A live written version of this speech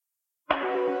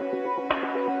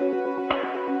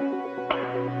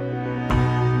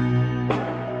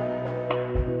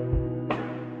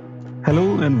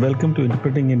Hello and welcome to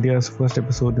Interpreting India's first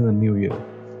episode in the new year.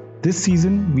 This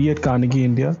season, we at Carnegie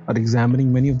India are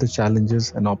examining many of the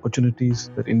challenges and opportunities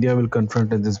that India will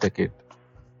confront in this decade.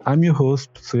 I'm your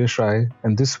host, Suyash Rai,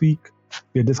 and this week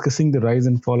we are discussing the rise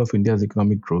and fall of India's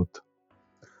economic growth.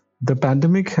 The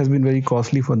pandemic has been very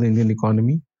costly for the Indian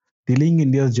economy, delaying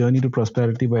India's journey to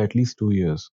prosperity by at least 2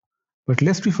 years. But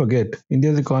lest we forget,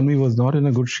 India's economy was not in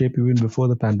a good shape even before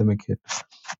the pandemic hit.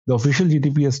 The official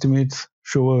GDP estimates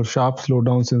show a sharp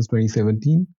slowdown since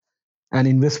 2017, and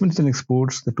investments and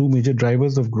exports, the two major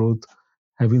drivers of growth,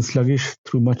 have been sluggish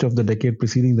through much of the decade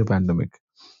preceding the pandemic.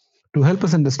 To help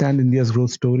us understand India's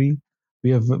growth story,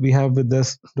 we have with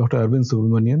us Dr. Arvind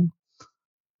Subramanian.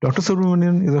 Dr.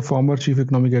 Subramanian is a former chief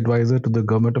economic advisor to the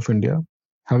Government of India,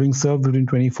 having served between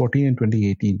 2014 and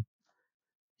 2018.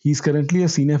 He is currently a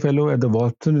senior fellow at the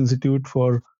Watson Institute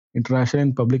for International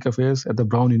and Public Affairs at the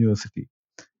Brown University.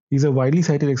 He's a widely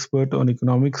cited expert on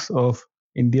economics of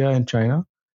India and China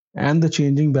and the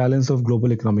changing balance of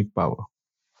global economic power.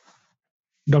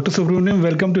 Dr. Subramanian,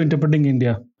 welcome to Interpreting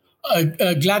India.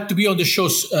 Glad to be on the show,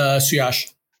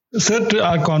 Suyash. Sir,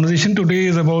 our conversation today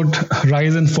is about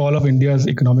rise and fall of India's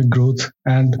economic growth.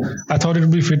 And I thought it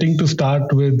would be fitting to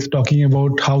start with talking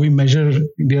about how we measure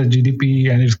India's GDP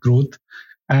and its growth.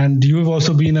 And you have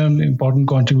also been an important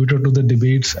contributor to the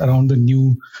debates around the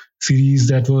new series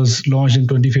that was launched in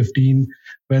 2015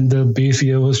 when the base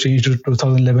year was changed to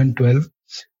 2011-12.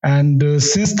 And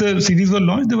since the series was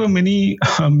launched, there were many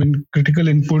critical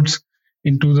inputs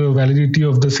into the validity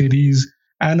of the series.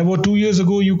 And about 2 years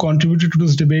ago, you contributed to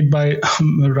this debate by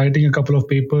writing a couple of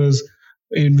papers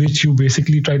in which you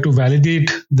basically tried to validate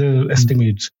the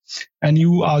estimates. And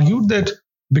you argued that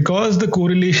because the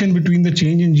correlation between the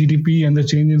change in GDP and the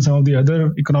change in some of the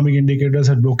other economic indicators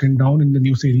had broken down in the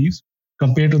new series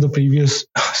compared to the previous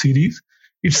series,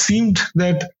 it seemed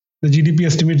that the GDP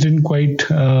estimates didn't quite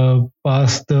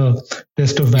pass the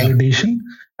test of validation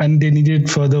and they needed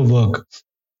further work.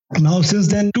 Now, since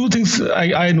then, two things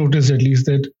I noticed at least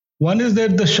that one is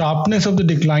that the sharpness of the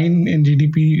decline in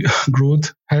GDP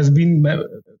growth has been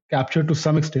captured to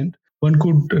some extent. One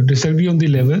could disagree on the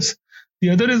levels. The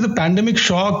other is the pandemic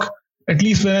shock. At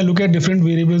least when I look at different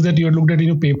variables that you had looked at in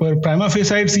your paper, prima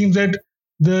facie, it seems that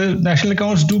the national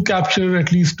accounts do capture,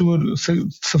 at least to a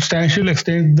substantial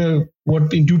extent,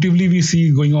 what intuitively we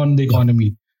see going on in the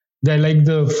economy. That like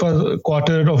the first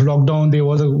quarter of lockdown, there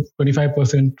was a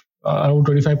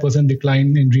 25%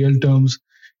 decline in real terms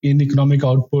in economic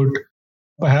output.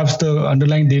 Perhaps the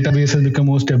underlying database has become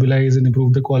more stabilized and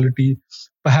improved the quality.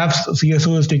 Perhaps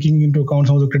CSO is taking into account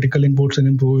some of the critical inputs and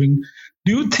improving.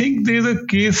 Do you think there's a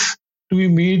case to be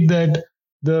made that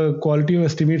the quality of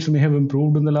estimates may have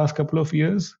improved in the last couple of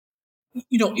years?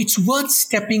 It's worth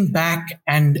stepping back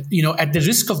and, at the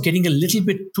risk of getting a little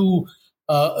bit too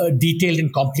detailed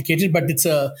and complicated, but it's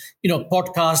a,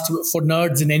 podcast for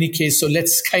nerds in any case. So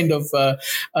let's kind of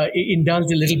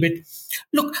indulge a little bit.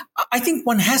 Look, I think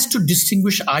one has to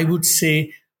distinguish, I would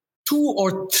say, two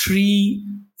or three,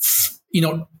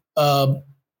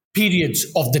 periods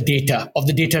of the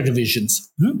data revisions.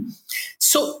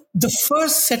 So the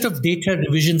first set of data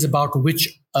revisions about which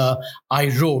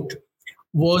I wrote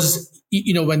was,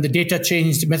 when the data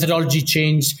changed, methodology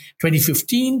changed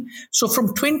 2015. So from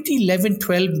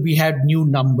 2011-12, we had new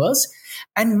numbers.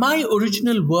 And my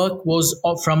original work was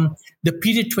from the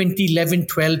period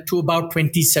 2011-12 to about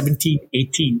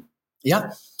 2017-18.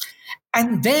 Yeah.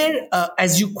 And there,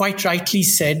 as you quite rightly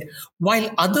said,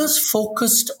 while others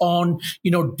focused on,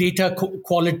 data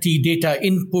quality, data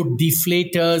input,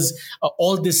 deflators,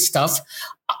 all this stuff,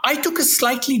 I took a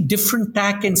slightly different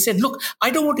tack and said, look, I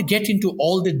don't want to get into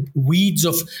all the weeds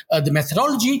of the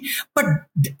methodology, but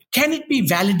can it be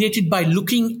validated by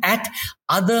looking at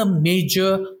other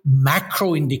major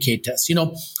macro indicators,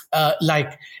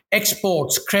 like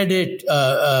exports, credit,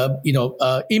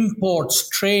 imports,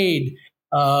 trade,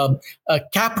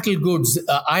 capital goods,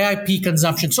 IIP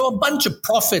consumption, so a bunch of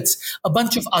profits, a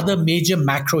bunch of other major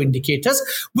macro indicators,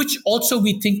 which also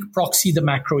we think proxy the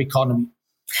macro economy.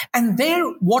 And there,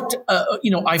 what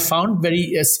I found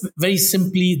very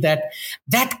simply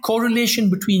that correlation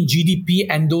between GDP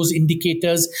and those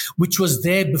indicators, which was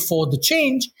there before the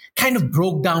change, kind of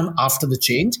broke down after the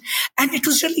change. And it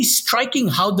was really striking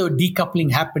how the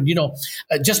decoupling happened.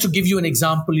 Just to give you an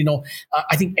example,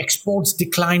 I think exports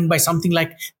declined by something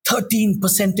like 13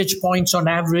 percentage points on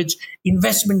average.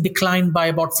 Investment declined by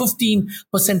about 15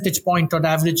 percentage point on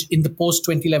average in the post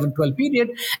 2011-12 period.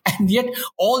 And yet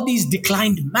all these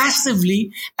declined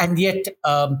massively. And yet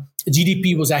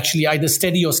GDP was actually either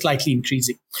steady or slightly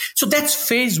increasing. So that's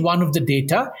phase one of the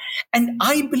data. And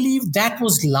I believe that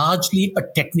was largely a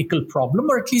technical problem,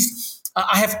 or at least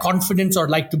I have confidence or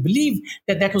like to believe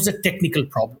that that was a technical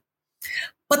problem.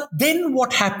 But then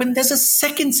what happened? There's a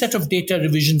second set of data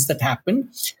revisions that happened,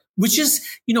 which is,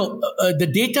 the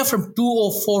data from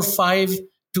 2045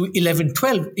 to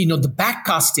 1112, the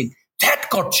backcasting, that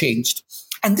got changed.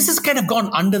 And this has kind of gone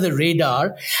under the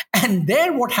radar. And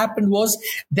there what happened was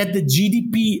that the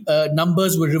GDP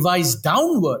numbers were revised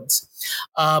downwards.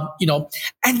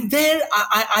 And there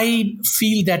I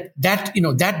feel that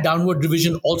downward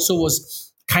revision also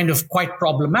was kind of quite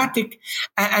problematic.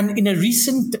 And in a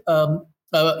recent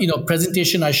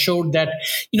presentation, I showed that,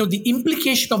 the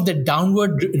implication of the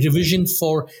downward revision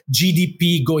for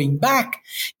GDP going back,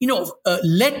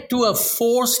 led to a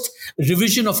forced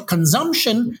revision of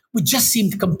consumption, which just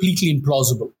seemed completely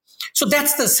implausible. So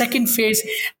that's the second phase.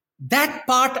 That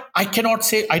part, I cannot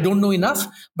say, I don't know enough,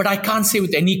 but I can't say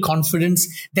with any confidence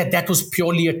that that was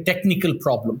purely a technical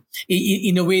problem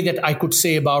in a way that I could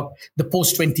say about the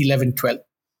post-2011-12.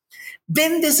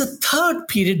 Then there's a third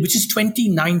period, which is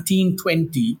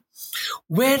 2019-20,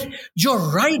 where you're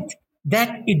right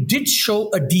that it did show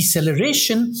a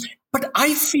deceleration, but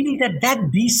I feel that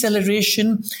that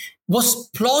deceleration was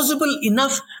plausible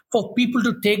enough for people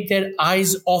to take their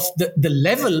eyes off the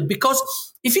level. Because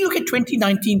if you look at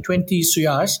 2019-20,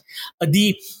 Suyash,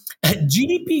 the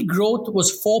GDP growth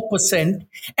was 4%,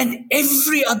 and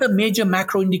every other major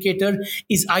macro indicator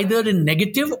is either in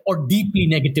negative or deeply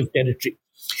negative territory.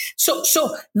 So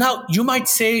now you might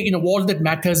say, all that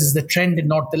matters is the trend and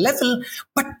not the level.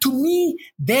 But to me,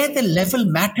 there the level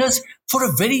matters for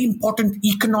a very important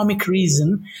economic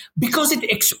reason, because it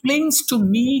explains to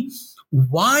me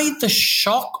why the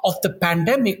shock of the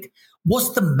pandemic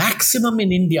was the maximum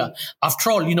in India.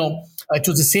 After all, it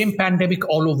was the same pandemic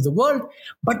all over the world,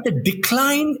 but the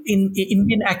decline in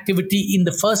Indian activity in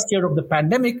the first year of the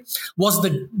pandemic was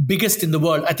the biggest in the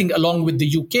world. I think along with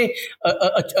the UK,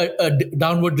 a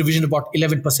downward revision about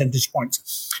 11 percentage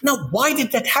points. Now, why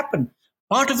did that happen?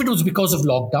 Part of it was because of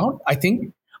lockdown, I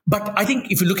think. But I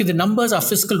think if you look at the numbers, our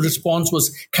fiscal response was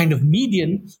kind of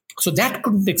median. So that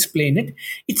couldn't explain it.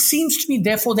 It seems to me,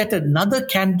 therefore, that another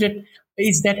candidate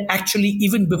is that actually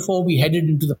even before we headed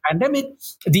into the pandemic,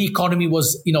 the economy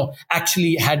was,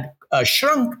 actually had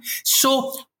shrunk.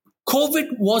 So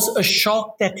COVID was a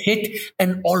shock that hit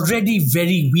an already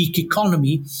very weak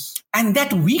economy. And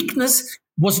that weakness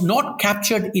was not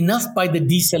captured enough by the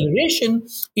deceleration.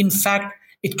 In fact,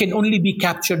 it can only be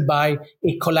captured by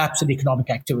a collapse in economic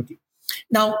activity.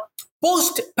 Now,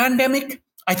 post-pandemic,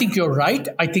 I think you're right.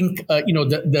 I think,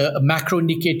 the macro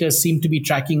indicators seem to be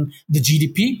tracking the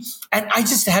GDP. And I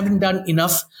just haven't done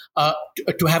enough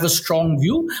to have a strong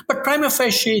view. But prima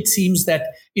facie, it seems that,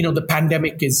 the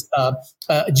pandemic is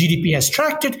GDP has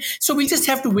tracked it. So we just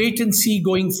have to wait and see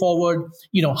going forward,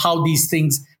 how these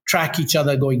things track each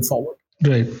other going forward.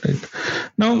 Right.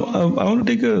 Now, I want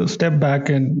to take a step back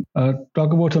and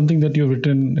talk about something that you've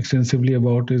written extensively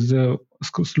about, is the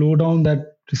slowdown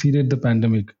that preceded the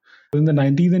pandemic. In the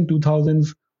 90s and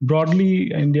 2000s,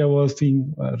 broadly, India was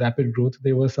seeing rapid growth.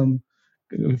 There were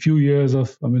a few years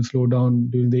of slowdown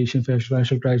during the Asian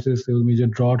financial crisis. There were major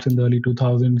droughts in the early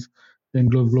 2000s, then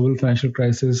global financial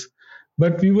crisis.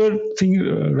 But we were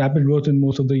seeing rapid growth in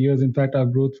most of the years. In fact, our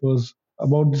growth was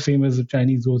about the same as the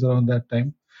Chinese growth around that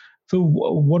time. So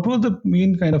what was the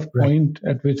main kind of point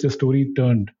at which the story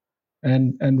turned,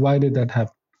 and why did that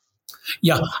happen?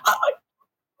 Yeah.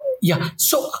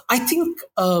 So I think,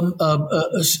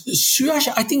 Suyash,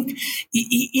 I think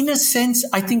in a sense,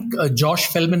 I think Josh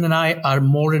Feldman and I are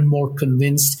more and more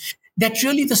convinced that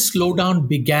really the slowdown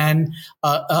began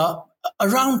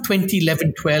around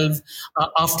 2011-12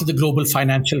 after the global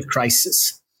financial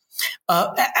crisis.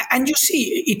 And you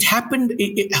see, it happened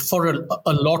for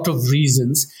a lot of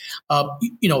reasons.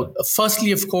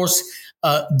 Firstly, of course,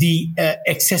 the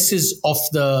excesses of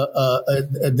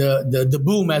the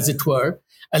boom, as it were,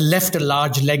 left a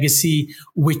large legacy,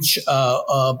 which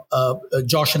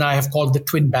Josh and I have called the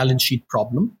twin balance sheet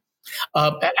problem.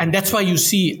 And that's why you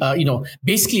see,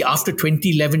 basically after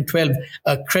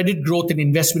 2011-12, credit growth and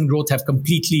investment growth have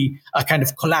completely kind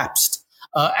of collapsed.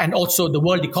 And also the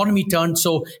world economy turned,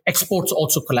 so exports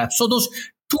also collapsed. So those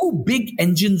two big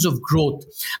engines of growth,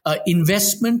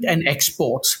 investment and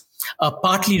exports,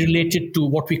 partly related to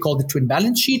what we call the twin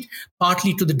balance sheet,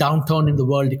 partly to the downturn in the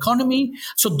world economy.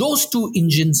 So those two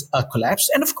engines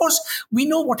collapsed. And of course, we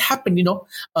know what happened, in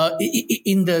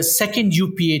the second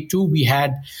UPA2, we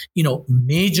had,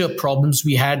 major problems.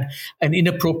 We had an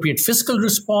inappropriate fiscal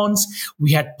response.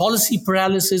 We had policy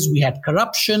paralysis. We had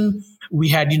corruption. We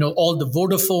had, all the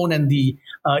Vodafone and the,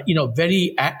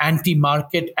 very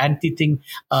anti-market, anti-thing,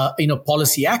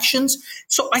 policy actions.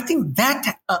 So I think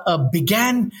that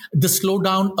began the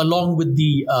slowdown along with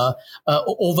the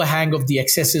overhang of the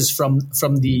excesses from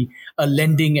the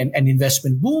lending and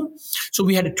investment boom. So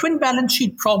we had a twin balance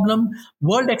sheet problem.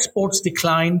 World exports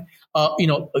declined.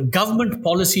 Government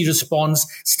policy response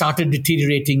started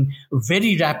deteriorating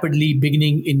very rapidly,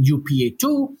 beginning in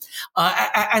UPA2.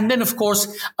 And then, of course,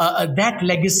 that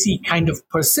legacy kind of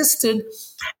persisted.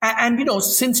 And,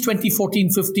 since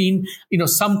 2014-15,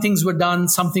 some things were done,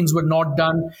 some things were not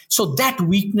done. So that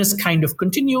weakness kind of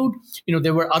continued.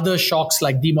 There were other shocks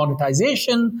like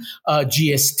demonetization,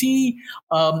 GST,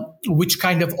 which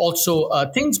kind of also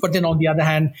things. But then on the other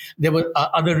hand, there were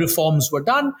other reforms were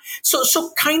done.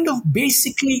 So kind of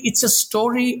basically it's a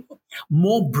story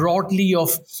more broadly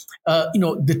of,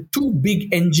 the two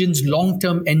big engines,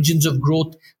 long-term engines of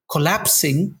growth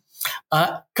collapsing,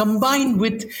 combined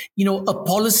with, a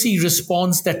policy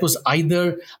response that was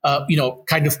either,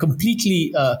 kind of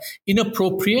completely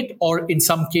inappropriate or in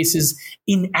some cases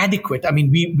inadequate. I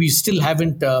mean, we still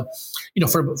haven't,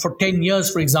 for 10 years,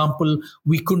 for example,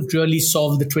 we couldn't really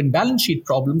solve the twin balance sheet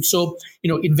problem. So,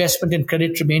 investment and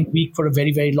credit remained weak for a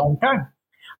very, very long time.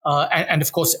 And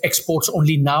of course, exports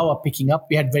only now are picking up.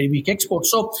 We had very weak exports.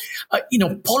 So,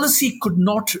 policy could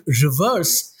not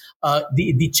reverse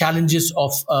the challenges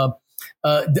of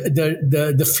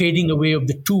the fading away of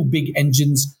the two big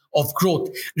engines of growth.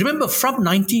 Remember, from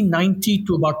 1990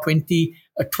 to about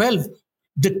 2012,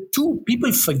 the two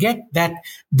people forget that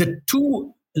the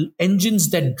two engines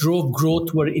that drove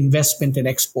growth were investment and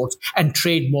exports and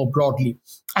trade more broadly.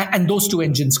 And those two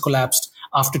engines collapsed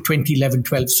after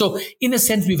 2011-12. So in a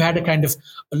sense, we've had a kind of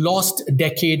lost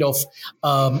decade of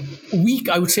weak,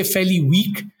 I would say fairly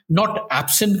weak, not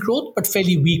absent growth, but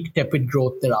fairly weak, tepid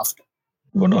growth thereafter.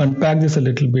 I want to unpack this a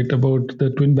little bit about the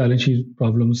twin balance sheet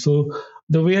problem. So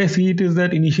the way I see it is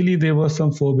that initially there was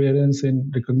some forbearance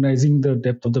in recognizing the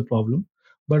depth of the problem.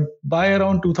 But by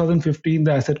around 2015,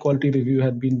 the asset quality review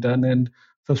had been done and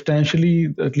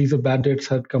substantially, at least the bad debts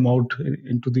had come out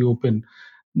into the open.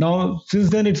 Now, since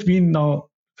then, it's been now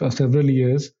for several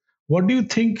years. What do you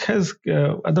think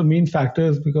are the main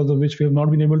factors because of which we have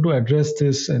not been able to address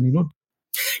this? And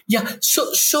Yeah. So,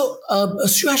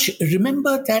 Suyash,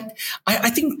 remember that I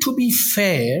think, to be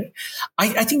fair,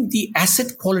 I think the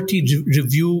asset quality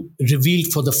review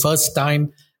revealed for the first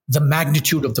time the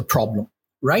magnitude of the problem,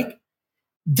 right?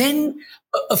 Then,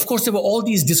 of course, there were all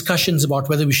these discussions about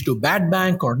whether we should do bad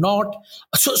bank or not.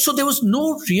 So there was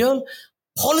no real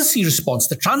policy response.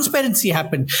 The transparency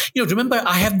happened. Remember,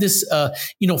 I have this,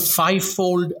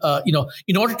 fivefold,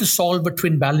 in order to solve a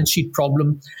twin balance sheet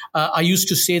problem, I used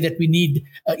to say that we need,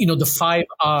 the 5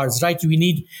 R's, right? We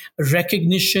need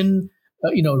recognition,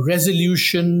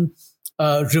 resolution,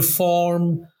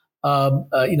 reform,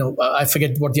 I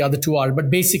forget what the other two are, but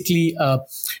basically,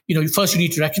 first you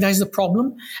need to recognize the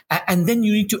problem, and then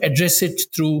you need to address it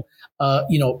through,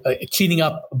 cleaning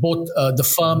up both the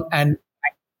firm and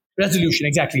resolution,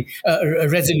 exactly.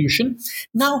 Resolution.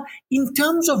 Now, in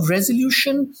terms of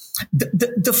resolution,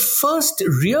 the first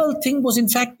real thing was, in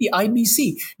fact, the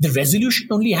IBC. The resolution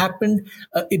only happened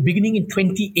beginning in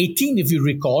 2018, if you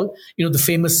recall. The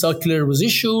famous circular was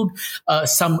issued.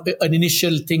 Some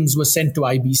initial things were sent to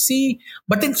IBC.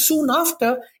 But then soon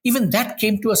after, even that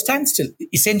came to a standstill,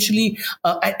 essentially.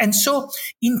 And so,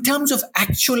 in terms of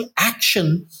actual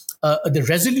action, the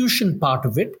resolution part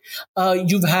of it,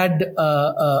 you've had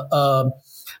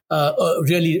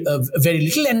really very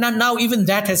little. And now even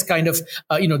that has kind of,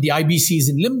 the IBC is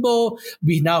in limbo.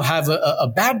 We now have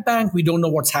a bad bank. We don't know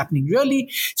what's happening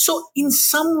really. So in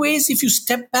some ways, if you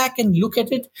step back and look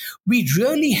at it, we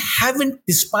really haven't,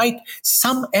 despite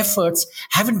some efforts,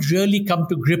 haven't really come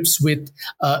to grips with,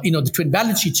 the twin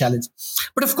balance sheet challenge.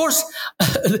 But of course,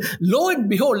 lo and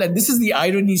behold, and this is the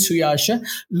irony, Suyasha,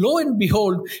 lo and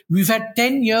behold, we've had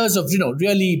 10 years of,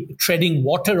 really treading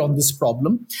water on this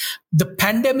problem. The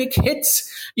pandemic hits,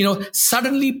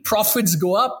 suddenly profits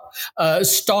go up,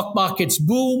 stock markets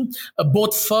boom,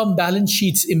 both firm balance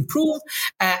sheets improve,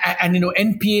 and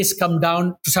NPAs come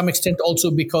down to some extent also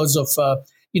because of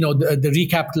the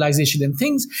recapitalization and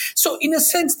things. So in a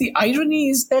sense, the irony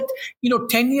is that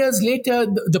 10 years later,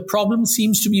 the problem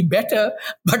seems to be better,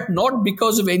 but not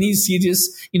because of any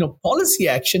serious policy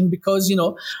action, because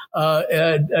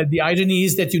the irony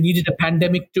is that you needed a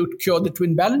pandemic to cure the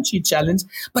twin balance sheet challenge.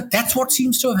 But that's what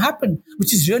seems to have happened,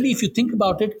 which is really, if you think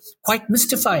about it, quite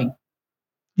mystifying.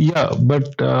 Yeah,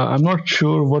 but I'm not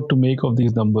sure what to make of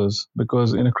these numbers,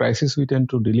 because in a crisis, we tend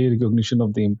to delay recognition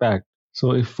of the impact.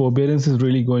 So if forbearance is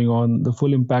really going on, the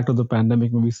full impact of the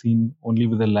pandemic may be seen only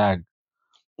with a lag.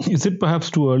 Is it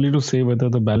perhaps too early to say whether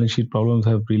the balance sheet problems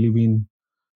have really been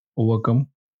overcome?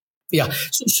 Yeah,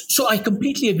 so I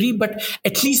completely agree, but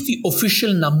at least the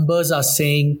official numbers are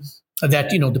saying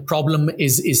that the problem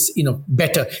is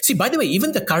better. See, by the way,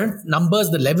 even the current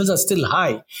numbers, the levels are still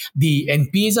high. The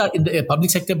NPAs are in the public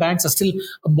sector banks are still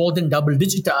more than double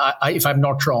digit, if I'm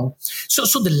not wrong.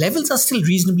 So the levels are still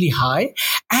reasonably high,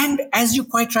 and as you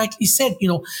quite rightly said,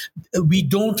 we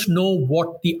don't know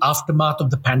what the aftermath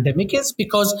of the pandemic is,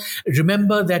 because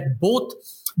remember that both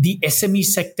the SME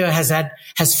sector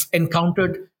has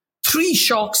encountered three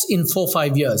shocks in 4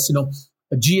 5 years.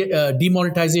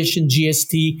 Demonetization,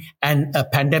 GST, and a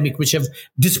pandemic, which have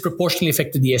disproportionately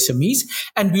affected the SMEs.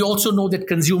 And we also know that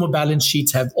consumer balance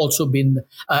sheets have also been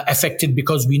affected,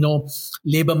 because we know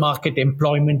labor market,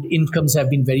 employment, incomes have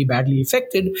been very badly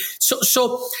affected.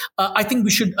 So I think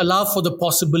we should allow for the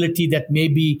possibility that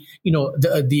maybe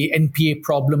the NPA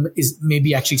problem is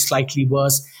maybe actually slightly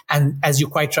worse, and as you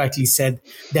quite rightly said,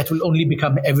 that will only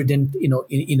become evident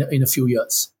in a few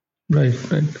years. Right,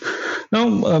 right. Now,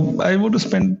 I want to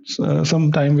spend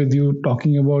some time with you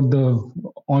talking about the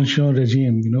onshore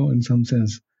regime, in some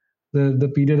sense.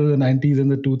 The period of the 90s and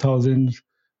the 2000s,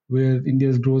 where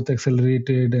India's growth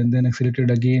accelerated and then accelerated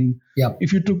again. Yeah.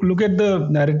 If you look at the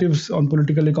narratives on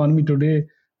political economy today,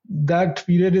 that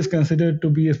period is considered to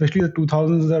be, especially the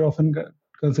 2000s, are often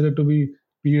considered to be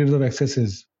periods of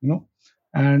excesses,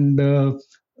 and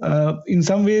in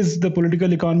some ways, the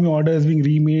political economy order is being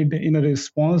remade in a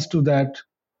response to that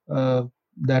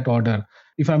order.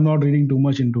 If I'm not reading too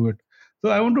much into it,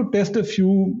 so I want to test a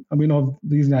few, of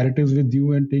these narratives with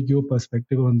you and take your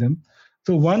perspective on them.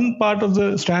 So one part of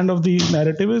the strand of the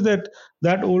narrative is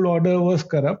that old order was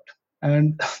corrupt,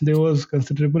 and there was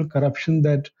considerable corruption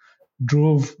that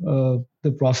drove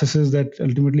the processes that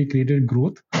ultimately created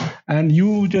growth. And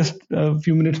you just a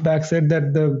few minutes back said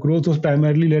that the growth was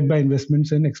primarily led by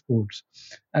investments and exports.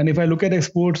 And if I look at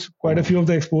exports, quite a few of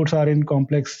the exports are in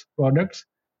complex products.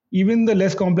 Even the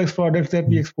less complex products that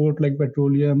we export, like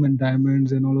petroleum and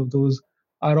diamonds and all of those,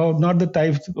 are all not the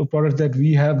types of products that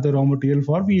we have the raw material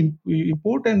for. We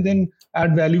import and then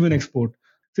add value and export.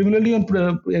 Similarly, on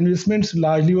investments,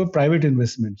 largely were private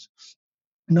investments.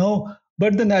 Now,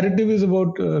 but the narrative is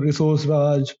about resource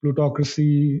raj,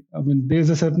 plutocracy. There's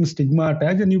a certain stigma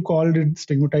attached, and you called it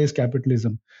stigmatized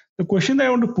capitalism. The question I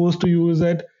want to pose to you is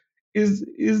that is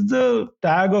the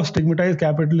tag of stigmatized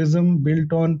capitalism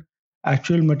built on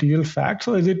actual material facts,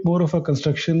 or is it more of a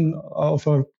construction of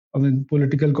a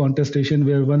political contestation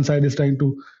where one side is trying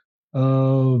to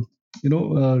uh,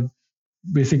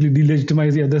 basically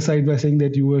delegitimize the other side by saying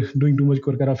that you were doing too much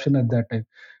corruption at that time?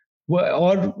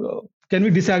 Or can we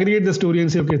disaggregate the story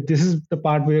and say, okay, this is the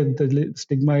part where the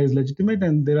stigma is legitimate,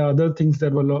 and there are other things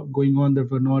that were going on that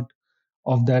were not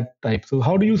of that type? So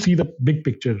how do you see the big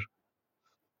picture?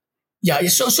 Yeah,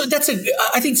 so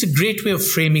I think it's a great way of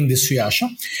framing this, Suyash.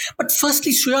 But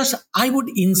firstly, Suyash, I would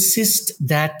insist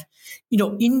that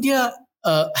India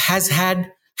has had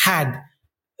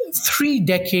 3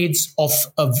 decades of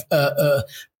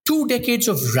 2 decades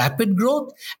of rapid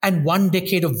growth and 1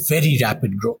 decade of very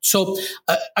rapid growth. So,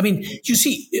 you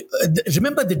see,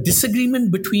 remember the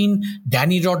disagreement between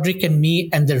Danny Roderick and me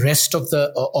and the rest of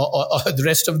the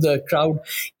rest of the crowd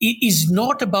is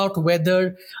not about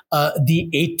whether the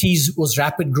 80s was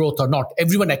rapid growth or not.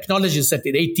 Everyone acknowledges that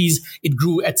in the 80s it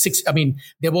grew at 6.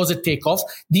 There was a takeoff.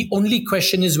 The only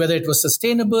question is whether it was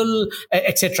sustainable,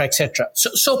 etc., etc.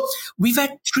 So we've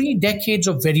had 3 decades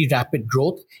of very rapid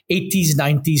growth: 80s,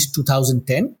 90s,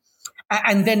 2010,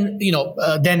 and then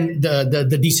then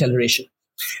the deceleration.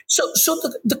 So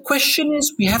the question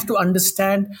is, we have to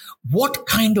understand what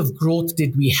kind of growth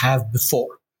did we have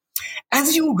before.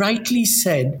 As you rightly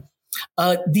said,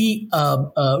 the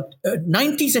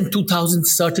 90s and 2000s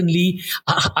certainly,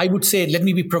 I would say, let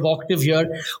me be provocative here,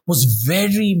 was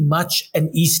very much an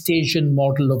East Asian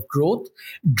model of growth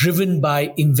driven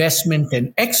by investment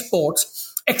and exports.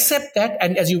 Except that,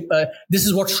 and this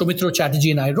is what Soumitra Chatterjee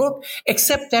and I wrote,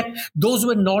 except that those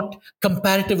were not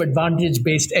comparative advantage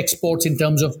based exports in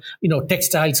terms of,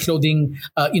 textiles, clothing,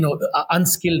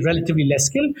 unskilled, relatively less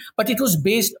skilled, but it was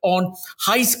based on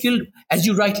high skilled, as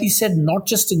you rightly said, not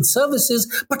just in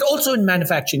services, but also in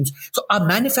manufacturing. So our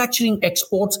manufacturing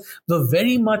exports were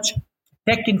very much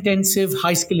tech intensive,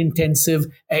 high skill intensive,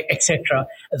 etc.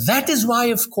 That is why,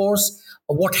 of course,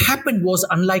 what happened was,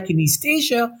 unlike in East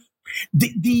Asia,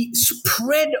 the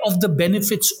spread of the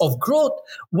benefits of growth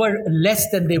were less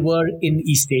than they were in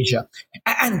East Asia.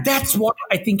 And that's what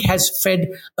I think has fed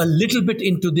a little bit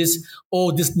into this,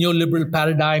 oh, this neoliberal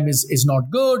paradigm is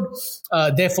not good.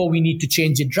 Therefore, we need to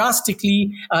change it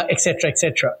drastically, et cetera, et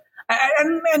cetera.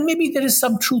 And maybe there is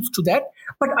some truth to that.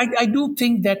 But I do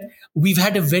think that we've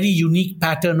had a very unique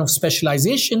pattern of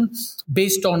specialization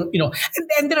based on,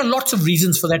 and there are lots of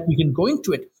reasons for that. We can go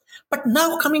into it. But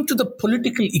now coming to the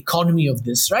political economy of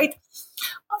this, right?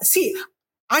 See,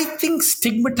 I think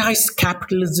stigmatized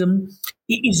capitalism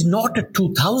is not a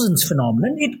 2000s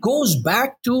phenomenon. It goes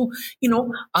back to,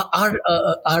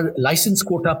 our license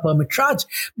quota permit Raj.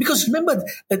 Because remember,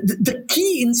 the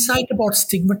key insight about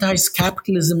stigmatized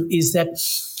capitalism is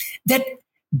that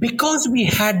because we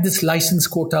had this license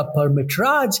quota permit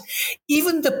Raj,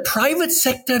 even the private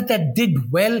sector that did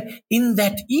well in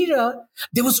that era,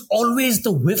 there was always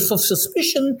the whiff of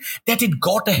suspicion that it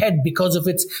got ahead because of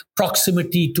its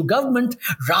proximity to government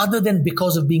rather than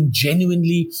because of being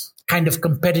genuinely kind of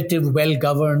competitive,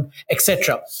 well-governed,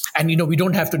 etc. And, we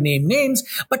don't have to name names,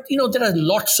 but, there are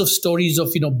lots of stories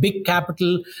of, big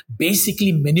capital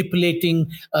basically manipulating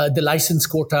the license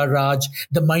quota Raj,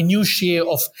 the minutiae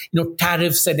of,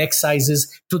 tariffs and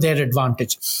excises to their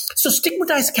advantage. So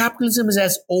stigmatized capitalism is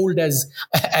as old as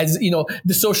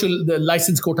the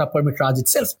license quota permit Raj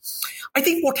itself. I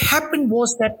think what happened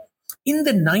was that in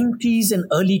the 90s and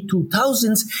early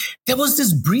 2000s, there was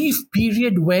this brief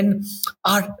period when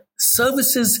our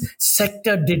services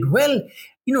sector did well.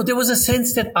 There was a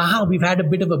sense that, we've had a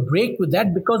bit of a break with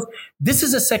that because this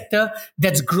is a sector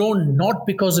that's grown not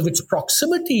because of its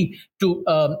proximity to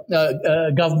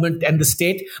government and the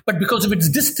state, but because of its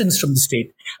distance from the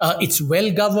state. It's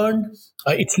well governed.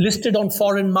 It's listed on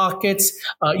foreign markets.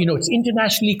 It's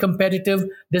internationally competitive.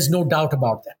 There's no doubt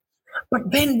about that.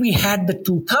 But then we had the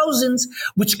 2000s,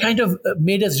 which kind of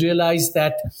made us realize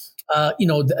that,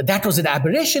 that was an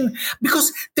aberration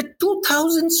because the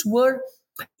 2000s were,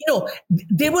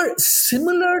 they were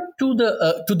similar to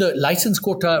the license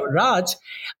quota Raj,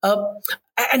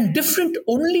 and different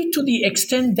only to the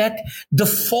extent that the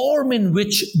form in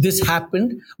which this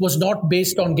happened was not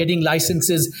based on getting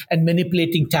licenses and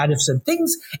manipulating tariffs and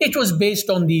things. It was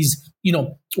based on these,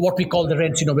 what we call the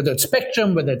rents, whether it's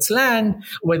spectrum, whether it's land,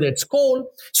 whether it's coal.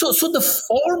 So the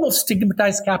form of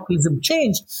stigmatized capitalism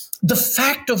changed. The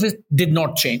fact of it did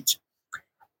not change.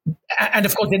 And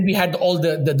of course, then we had all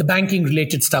the banking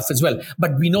related stuff as well.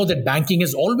 But we know that banking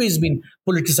has always been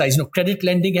politicized. Credit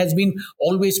lending has been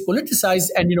always politicized.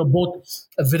 And, both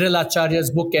Viral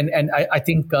Acharya's book and I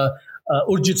think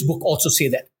Urjit's book also say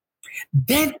that.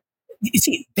 Then,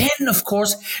 of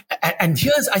course, and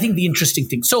here's, I think, the interesting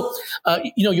thing. So,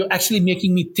 you're actually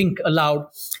making me think aloud.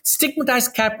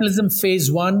 Stigmatized capitalism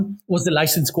phase one was the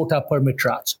license quota permit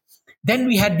Raj. Then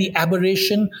we had the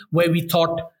aberration where we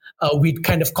thought, we'd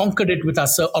kind of conquered it with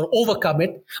us or overcome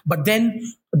it. But then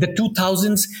the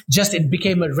 2000s, it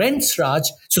became a rents Raj.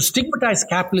 So stigmatized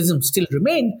capitalism still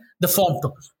remained, the form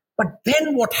took. But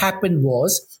then what happened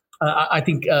was, I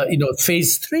think,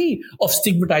 phase three of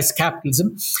stigmatized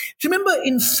capitalism. Remember,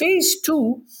 in phase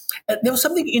two, there was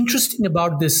something interesting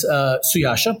about this,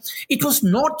 Suyasha. It was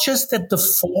not just that the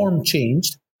form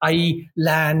changed, i.e.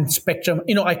 land, spectrum.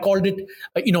 I called it,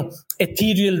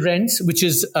 ethereal rents, which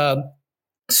is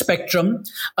spectrum,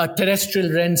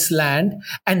 terrestrial rents, land,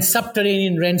 and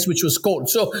subterranean rents, which was coal.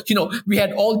 So, we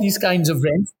had all these kinds of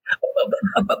rents.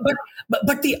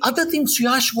 But the other thing,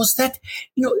 Suyash, was that,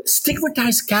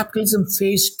 stigmatized capitalism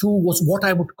phase two was what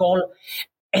I would call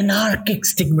anarchic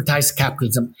stigmatized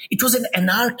capitalism. It was an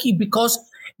anarchy because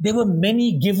there were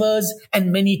many givers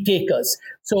and many takers.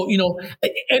 So,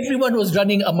 everyone was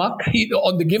running amok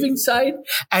on the giving side,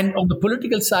 and on the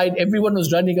political side, everyone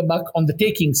was running amok on the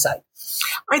taking side.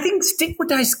 I think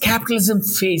stigmatized capitalism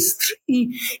phase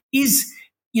three is,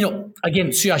 again,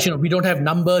 Suyash, we don't have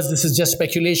numbers. This is just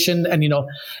speculation. And,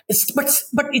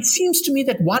 but it seems to me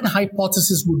that one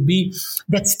hypothesis would be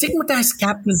that stigmatized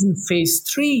capitalism phase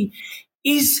three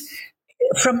is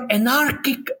from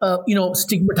anarchic,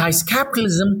 stigmatized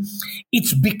capitalism,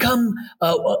 it's become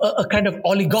a kind of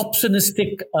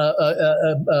oligopsonistic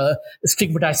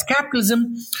stigmatized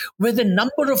capitalism, where the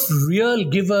number of real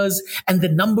givers and the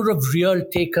number of real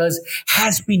takers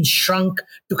has been shrunk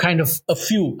to kind of a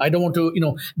few. I don't want to,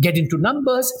 get into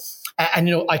numbers.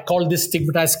 And, I call this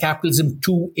stigmatized capitalism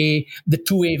 2A, the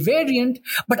 2A variant.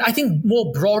 But I think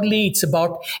more broadly, it's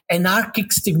about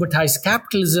anarchic stigmatized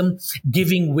capitalism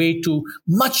giving way to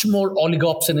much more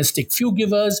oligopsonistic, few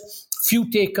givers, few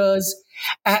takers.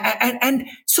 And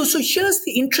so here's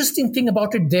the interesting thing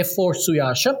about it, therefore,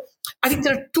 Suyasha. I think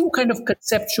there are two kind of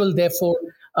conceptual, therefore,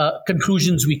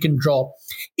 conclusions we can draw.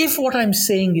 If what I'm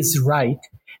saying is right,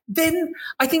 then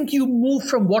I think you move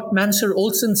from what Mansur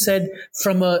Olson said,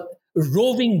 from a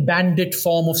roving bandit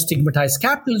form of stigmatized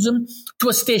capitalism to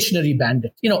a stationary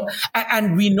bandit.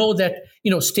 And we know that,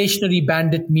 stationary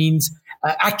bandit means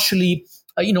actually,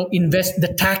 invest the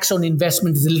tax on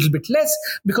investment is a little bit less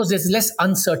because there's less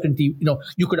uncertainty.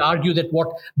 You could argue that what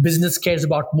business cares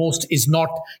about most is not,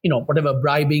 whatever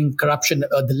bribing, corruption,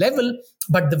 the level,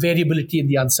 but the variability and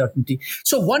the uncertainty.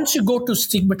 So once you go to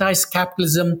stigmatized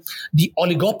capitalism, the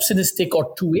oligopsonistic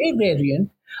or 2A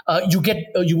variant,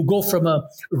 you go from a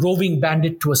roving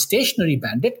bandit to a stationary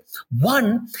bandit.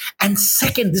 One, and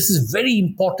second, this is very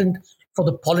important for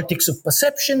the politics of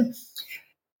perception.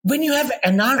 When you have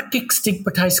anarchic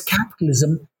stigmatized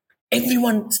capitalism,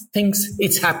 everyone thinks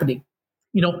it's happening.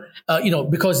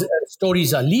 Because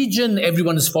stories are legion,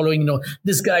 everyone is following,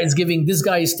 this guy is giving, this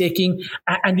guy is taking,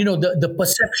 and the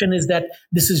perception is that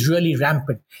this is really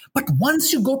rampant. But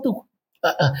once you go to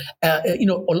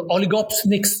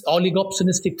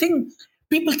oligopsonistic thing,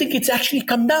 people think it's actually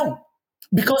come down.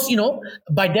 Because,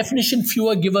 by definition,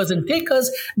 fewer givers and takers,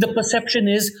 the perception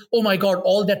is, oh my God,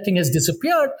 all that thing has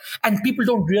disappeared. And people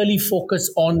don't really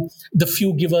focus on the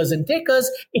few givers and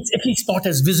takers. It's at least not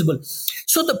as visible.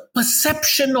 So the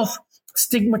perception of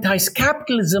stigmatized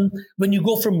capitalism, when you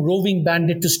go from roving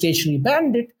bandit to stationary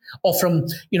bandit, or from,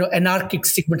 anarchic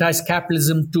stigmatized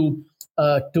capitalism to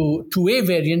A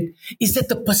variant, is that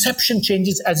the perception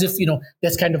changes as if,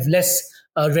 there's kind of less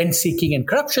rent seeking and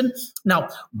corruption. Now,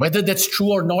 whether that's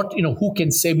true or not, who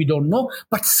can say? We don't know.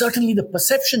 But certainly the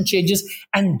perception changes,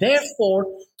 and therefore,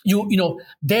 you can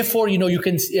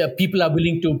people are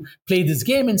willing to play this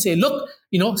game and say, look,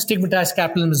 stigmatized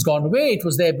capitalism has gone away. It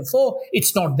was there before.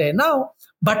 It's not there now.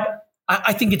 But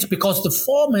I think it's because the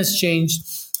form has changed,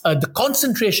 the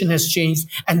concentration has changed,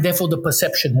 and therefore the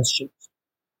perception has changed.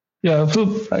 Yeah, so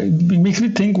it makes me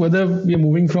think whether we are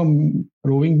moving from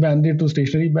roving bandit to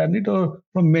stationary bandit, or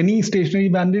from many stationary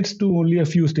bandits to only a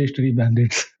few stationary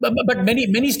bandits. But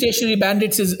many stationary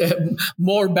bandits is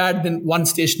more bad than one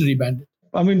stationary bandit.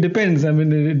 Depends.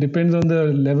 It depends on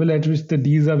the level at which the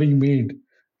deals are being made.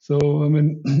 So,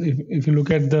 if you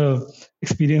look at the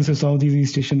experience of some of these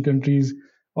East Asian countries,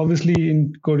 obviously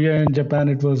in Korea and Japan,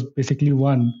 it was basically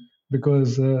one,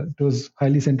 because it was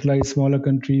highly centralized, smaller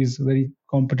countries, very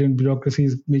competent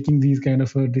bureaucracies making these kind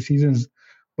of decisions.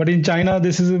 But in China,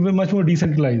 this is much more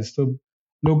decentralized. So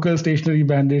local stationary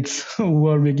bandits who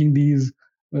are making these,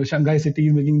 Shanghai City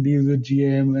is making deals with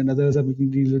GM, and others are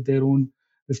making deals with their own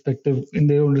respective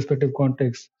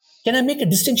context. Can I make a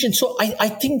distinction? So I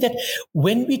think that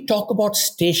when we talk about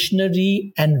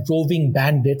stationary and roving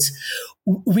bandits,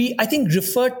 we, I think,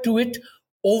 refer to it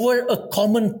over a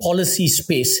common policy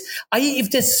space. I.e., if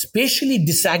they're spatially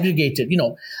disaggregated,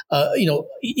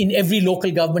 in every local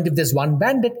government, if there's one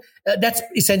bandit, that's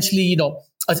essentially,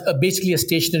 basically a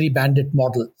stationary bandit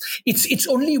model. It's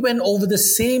only when over the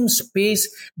same space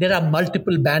there are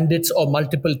multiple bandits or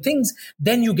multiple things,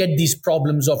 then you get these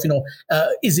problems of,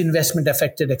 is investment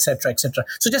affected, et cetera, et cetera.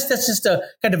 So that's just a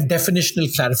kind of definitional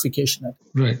clarification.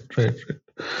 Right.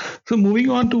 So moving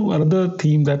on to another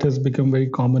theme that has become very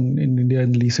common in India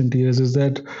in recent years is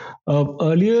that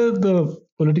earlier the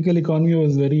political economy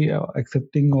was very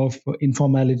accepting of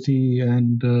informality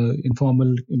and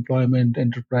informal employment,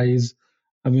 enterprise,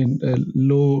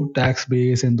 low tax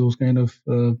base and those kind of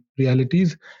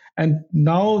realities. And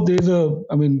now there's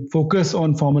focus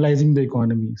on formalizing the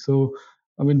economy. So,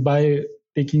 by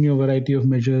taking a variety of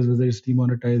measures, whether it's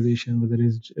demonetization, whether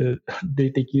it's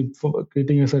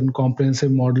creating a certain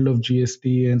comprehensive model of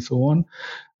GST and so on,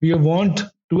 we want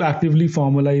to actively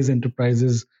formalize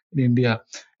enterprises in India.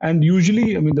 And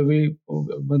usually, the way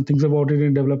one thinks about it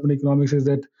in development economics is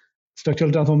that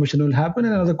structural transformation will happen,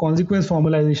 and as a consequence,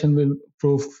 formalization will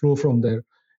flow from there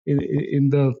in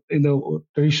the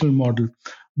traditional model.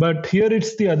 But here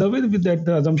it's the other way, with that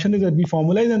the assumption is that we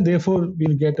formalize and therefore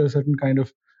we'll get a certain kind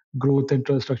of growth and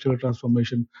structural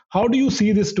transformation. How do you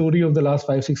see this story of the last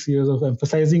 5-6 years of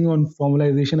emphasizing on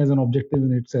formalization as an objective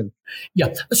in itself?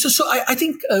 Yeah. So I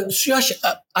think, Suyash,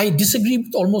 I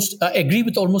agree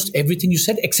with almost everything you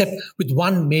said, except with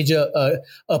one major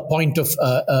point of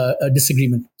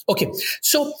disagreement. Okay.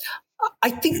 So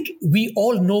I think we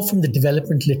all know from the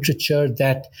development literature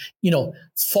that,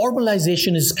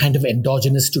 formalization is kind of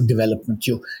endogenous to development.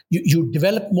 You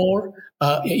develop more,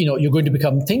 you're going to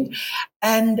become thing.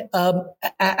 And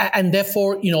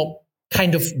therefore,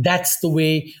 kind of that's the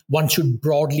way one should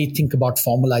broadly think about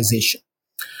formalization.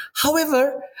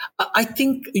 However, I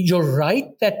think you're right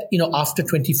that, after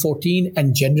 2014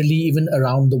 and generally even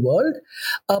around the world,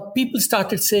 people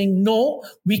started saying, no,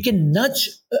 we can nudge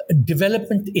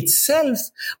development itself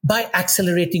by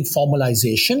accelerating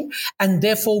formalization. And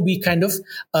therefore, we kind of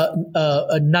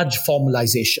nudge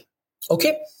formalization.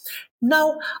 Okay.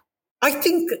 Now, I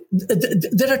think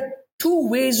there are two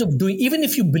ways of doing, even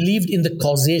if you believed in the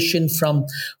causation from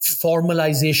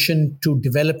formalization to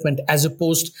development, as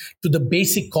opposed to the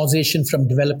basic causation from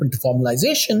development to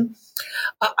formalization,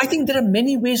 I think there are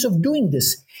many ways of doing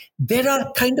this. There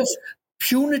are kind of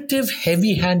punitive,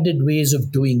 heavy-handed ways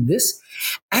of doing this,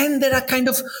 and there are kind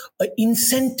of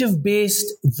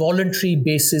incentive-based, voluntary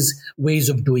basis ways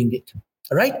of doing it.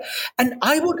 Right. And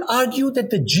I would argue that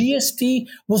the GST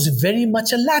was very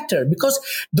much a latter, because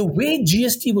the way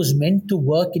GST was meant to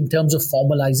work in terms of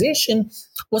formalization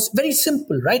was very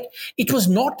simple, right? It was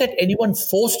not that anyone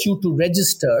forced you to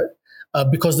register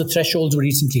because the thresholds were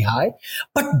recently high,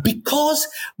 but because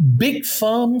big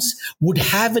firms would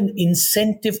have an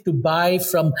incentive to buy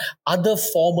from other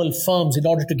formal firms in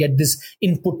order to get this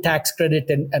input tax credit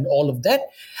and all of that,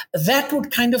 that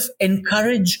would kind of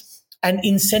encourage and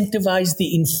incentivize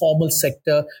the informal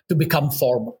sector to become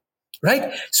formal,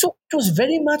 right? So it was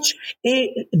very much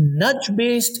a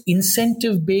nudge-based,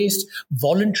 incentive-based,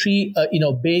 voluntary,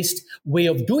 based way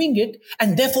of doing it,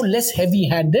 and therefore less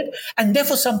heavy-handed, and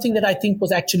therefore something that I think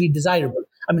was actually desirable.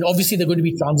 I mean, obviously there are going to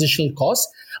be transitional costs,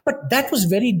 but that was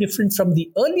very different from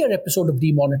the earlier episode of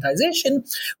demonetization,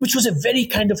 which was a very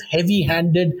kind of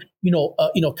heavy-handed,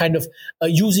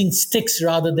 using sticks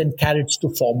rather than carrots to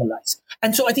formalize.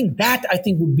 And so I think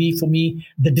would be for me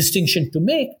the distinction to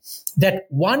make, that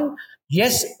one,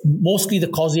 yes, mostly the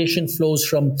causation flows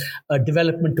from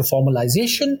development to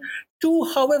formalization.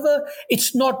 Two, however,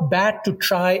 it's not bad to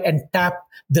try and tap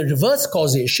the reverse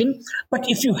causation. But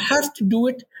if you have to do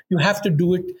it, you have to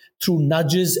do it through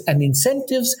nudges and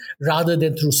incentives rather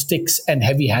than through sticks and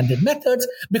heavy-handed methods,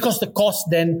 because the costs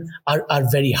then are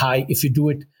very high if you do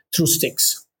it through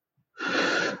sticks.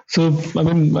 So, I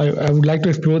mean, I would like to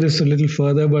explore this a little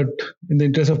further, but in the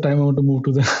interest of time, I want to move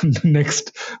to the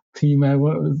next theme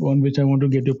on which I want to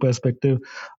get your perspective.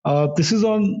 This is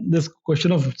on this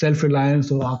question of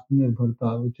self-reliance or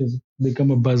Atmanirbharta, which has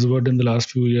become a buzzword in the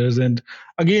last few years. And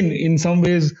again, in some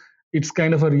ways, it's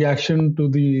kind of a reaction to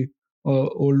the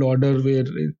old order, where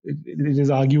it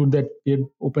is argued that we had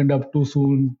opened up too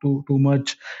soon, too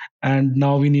much, and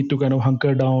now we need to kind of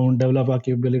hunker down, develop our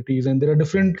capabilities. And there are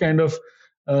different kind of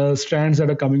strands that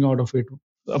are coming out of it.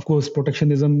 Of course,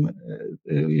 protectionism,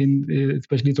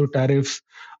 especially through tariffs.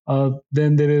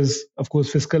 Then there is, of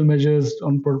course, fiscal measures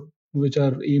which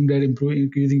are aimed at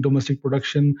increasing domestic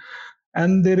production.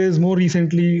 And there is more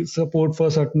recently support for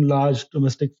certain large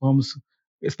domestic firms,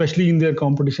 especially in their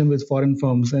competition with foreign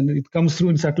firms. And it comes through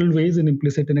in subtle ways in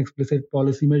implicit and explicit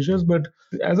policy measures. But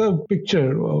as a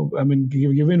picture,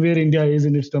 given where India is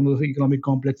in its terms of economic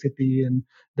complexity and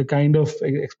the kind of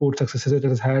export successes it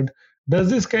has had,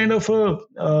 does this kind of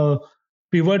a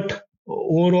pivot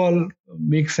overall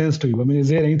make sense to you? I mean, is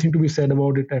there anything to be said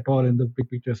about it at all in the big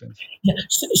picture sense?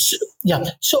 Yeah.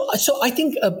 So I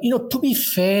think, to be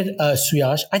fair,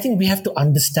 Suyash, I think we have to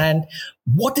understand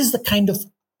what is the kind of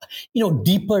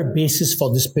deeper basis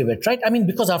for this pivot, right? I mean,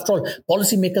 because after all,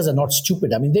 policymakers are not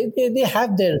stupid. I mean, they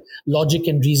have their logic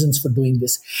and reasons for doing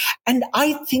this. And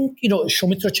I think,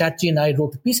 Soumitra Chatterjee and I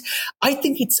wrote a piece. I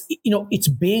think it's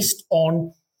based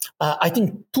on I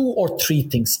think two or three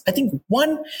things. I think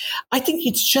one, I think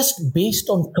it's just based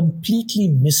on completely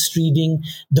misreading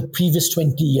the previous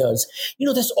 20 years.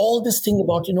 There's all this thing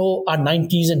about, our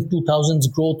 90s and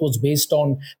 2000s growth was based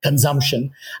on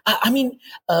consumption.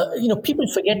 People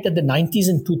forget that the 90s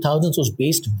and 2000s was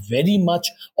based very much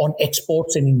on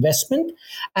exports and investment.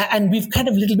 And we've kind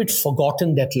of a little bit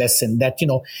forgotten that lesson that,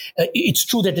 it's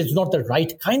true that it's not the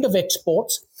right kind of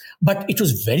exports, but it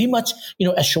was very much,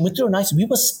 as Soumitra and I, we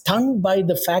were stunned by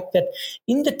the fact that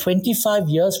in the 25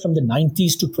 years from the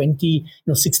 90s to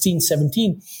 2016,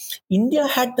 17, India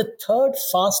had the third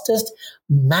fastest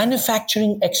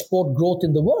manufacturing export growth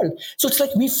in the world. So it's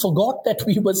like we forgot that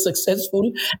we were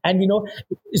successful, and,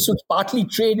 it's partly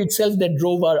trade itself that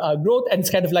drove our growth, and it's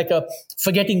kind of like a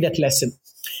forgetting that lesson.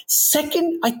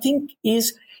 Second, I think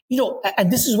is,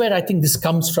 and this is where I think this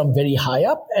comes from very high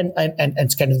up and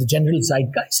it's kind of the general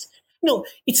zeitgeist.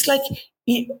 It's like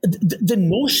the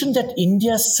notion that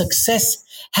India's success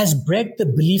has bred the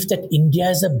belief that India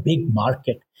is a big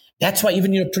market. That's why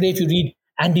even, today, if you read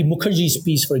Andy Mukherjee's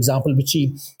piece, for example, which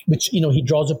he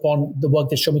draws upon the work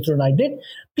that Soumitra and I did,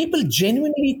 people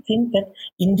genuinely think that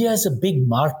India is a big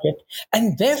market,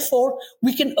 and therefore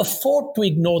we can afford to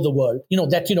ignore the world.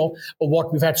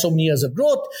 What we've had so many years of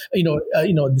growth.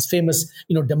 This famous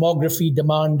demography,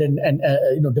 demand, and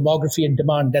demography and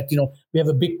demand, that we have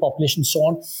a big population, so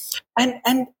on,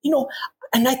 and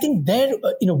and I think there,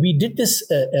 we did this,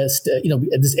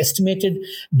 this estimated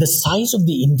the size of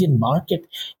the Indian market.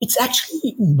 It's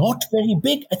actually not very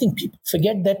big. I think people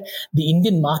forget that the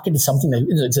Indian market is something like,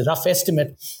 it's a rough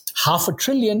estimate, $500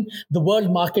 billion. The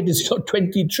world market is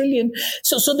 20 trillion.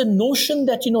 So the notion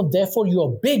that, therefore you are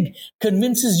big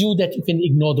convinces you that you can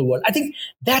ignore the world. I think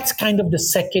that's kind of the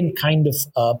second kind of,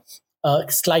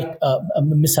 slight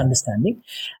misunderstanding.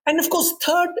 And of course,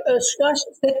 third, Suyash,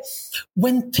 is that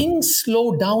when things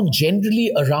slow down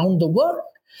generally around the world,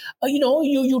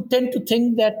 you tend to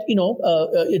think that,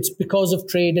 it's because of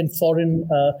trade and foreign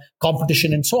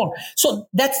competition and so on. So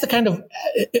that's the kind of,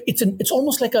 it's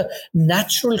almost like a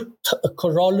natural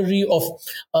corollary of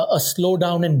a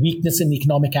slowdown and weakness in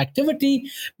economic activity,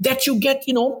 that you get,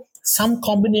 some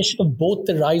combination of both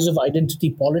the rise of identity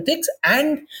politics,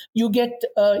 and you get,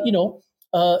 the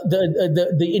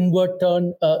inward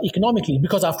turn economically,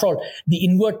 because after all, the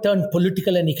inward turn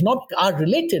political and economic are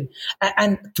related.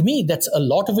 And to me, that's a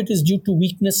lot of it is due to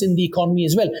weakness in the economy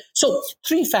as well. So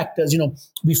three factors,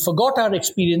 we forgot our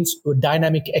experience with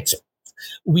dynamic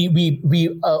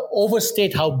we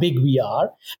overstate how big we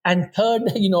are. And third,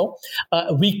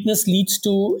 weakness leads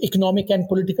to economic and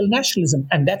political nationalism.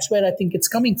 And that's where I think it's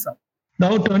coming from.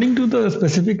 Now, turning to the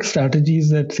specific strategies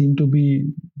that seem to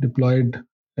be deployed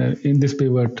in this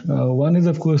pivot, one is,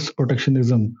 of course,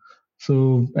 protectionism.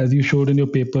 So, as you showed in your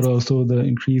paper, also the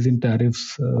increase in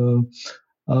tariffs.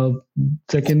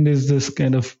 Second is this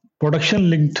kind of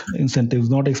production-linked incentives,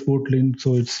 not export-linked.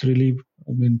 So it's really,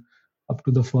 up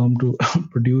to the firm to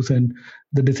produce, and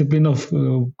the discipline of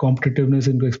competitiveness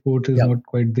into exports is not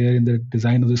quite there in the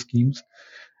design of the schemes.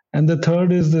 And the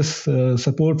third is this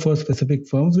support for specific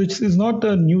firms, which is not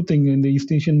a new thing. In the East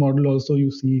Asian model also,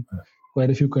 you see quite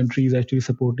a few countries actually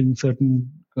supporting certain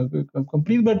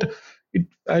companies. But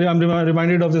I'm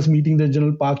reminded of this meeting that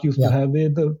General Park used to have, where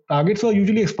the targets are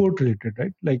usually export related,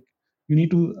 right? Like, you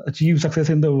need to achieve success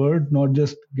in the world, not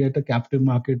just get a captive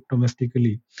market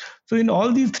domestically. So in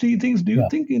all these three things, do you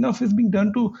think enough is being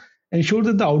done to ensure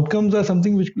that the outcomes are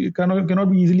something which cannot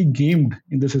be easily gamed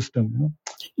in the system?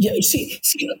 Yeah,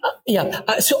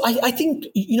 so I think,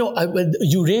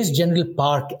 you raised General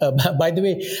Park. By the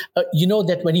way,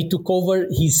 that when he took over,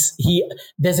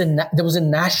 there was a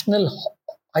national,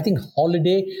 I think,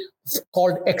 holiday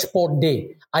called Export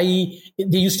Day.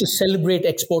 They used to celebrate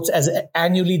exports as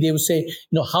annually. They would say,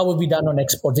 how have we done on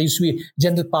exports? There used to be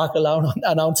General Park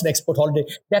announced an export holiday.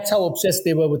 That's how obsessed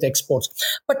they were with exports.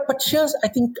 But here's, I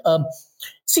think,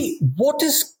 what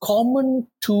is common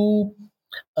to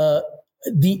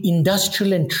the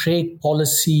industrial and trade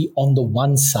policy on the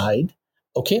one side,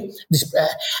 okay,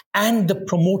 and the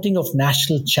promoting of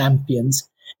national champions,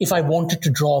 if I wanted to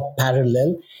draw a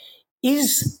parallel,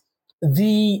 is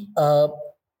the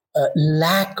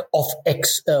lack of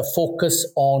focus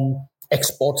on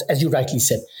exports, as you rightly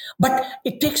said. But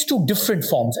it takes two different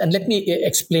forms. And let me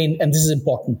explain, and this is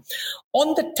important.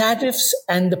 On the tariffs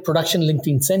and the production-linked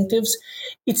incentives,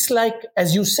 it's like,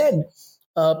 as you said,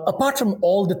 apart from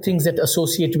all the things that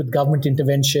associate with government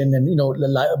intervention and,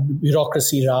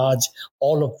 bureaucracy, Raj,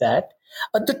 all of that,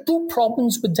 the two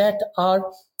problems with that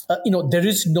are, there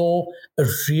is no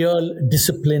real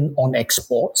discipline on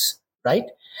exports, right?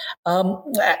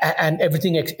 And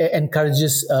everything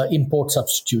encourages import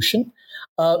substitution.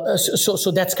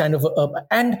 So that's kind of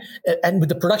and with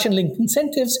the production-linked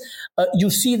incentives, you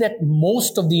see that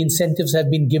most of the incentives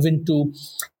have been given to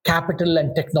capital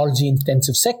and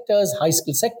technology-intensive sectors,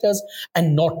 high-skill sectors,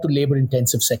 and not to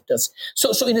labor-intensive sectors.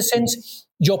 So in a sense,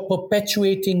 you're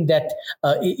perpetuating that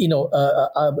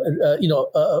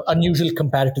unusual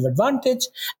comparative advantage,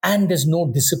 and there's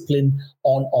no discipline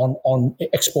on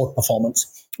export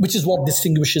performance, which is what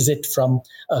distinguishes it from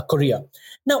Korea.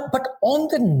 Now, but on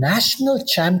the national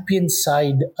champion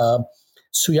side,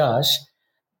 Suyash,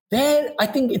 there I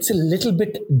think it's a little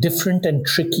bit different and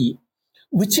tricky,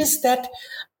 which is that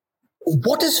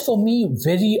what is for me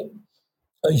very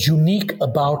unique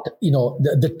about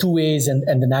the 2As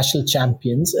and the national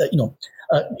champions.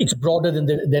 It's broader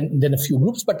than a few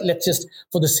groups, but let's just,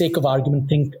 for the sake of argument,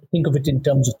 think of it in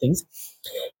terms of things.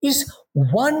 Is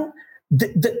one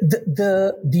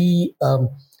the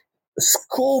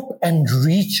scope and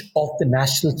reach of the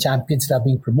national champions that are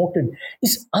being promoted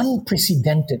is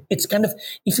unprecedented. It's kind of,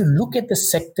 if you look at the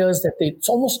sectors it's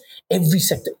almost every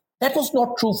sector. That was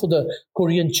not true for the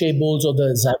Korean chaebols or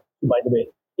the Zap, by the way.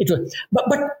 It was,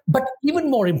 but even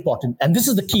more important, and this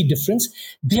is the key difference,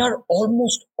 they are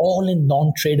almost all in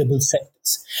non-tradable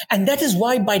sectors. And that is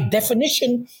why, by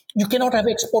definition, you cannot have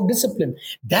export discipline.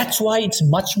 That's why it's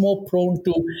much more prone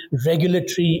to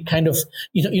regulatory kind of,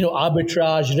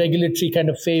 arbitrage, regulatory kind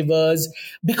of favors,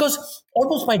 because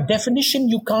almost by definition,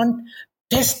 you can't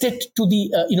test it to the,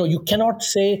 you cannot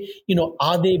say,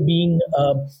 are they being,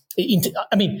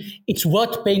 it's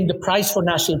worth paying the price for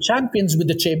national champions with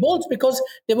the chaebols because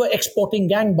they were exporting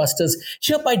gangbusters.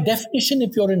 Here, by definition,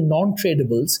 if you're in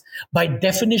non-tradables, by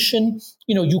definition,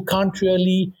 you can't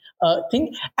really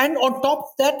think. And on top of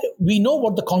that, we know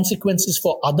what the consequences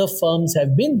for other firms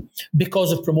have been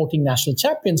because of promoting national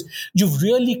champions. You've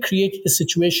really created a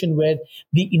situation where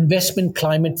the investment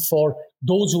climate for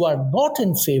those who are not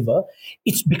in favor,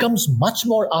 it becomes much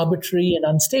more arbitrary and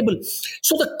unstable.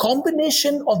 So the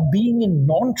combination of being in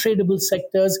non-tradable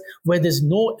sectors where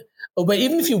where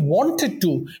even if you wanted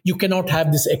to, you cannot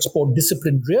have this export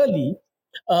discipline really,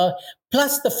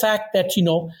 plus the fact that,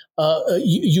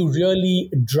 you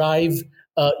really drive,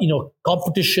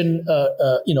 competition,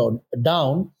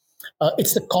 down.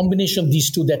 It's the combination of these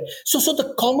two so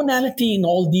the commonality in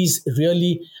all these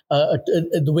really,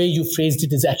 the way you phrased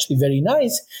it is actually very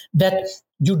nice, that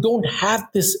you don't have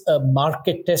this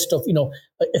market test of,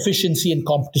 efficiency and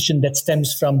competition that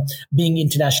stems from being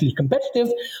internationally competitive,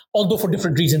 although for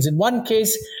different reasons. In one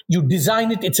case, you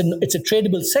design it, it's a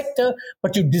tradable sector,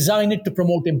 but you design it to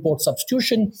promote import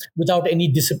substitution without any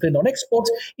discipline on exports.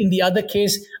 In the other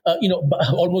case,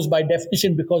 almost by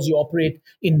definition, because you operate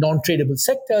in non-tradable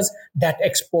sectors, that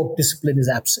export discipline is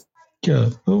absent. Yeah.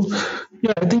 So,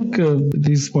 I think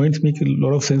these points make a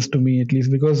lot of sense to me, at least,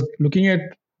 because looking at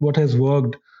what has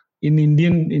worked in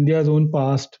India's own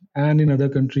past and in other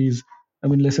countries,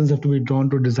 lessons have to be drawn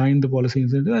to design the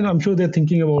policies. And I'm sure they're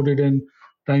thinking about it and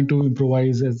trying to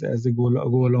improvise as they go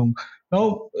along.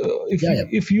 Now,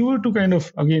 if you were to kind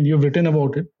of, again, you've written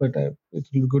about it, but it's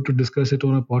good to discuss it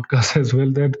on a podcast as well,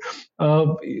 that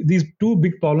these two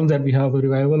big problems that we have, a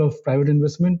revival of private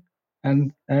investment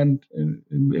and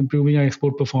improving our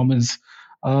export performance.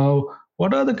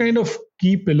 What are the kind of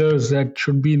key pillars that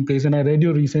should be in place? And I read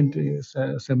your recent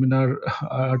seminar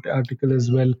article as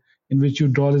well, in which you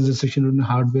draw this distinction between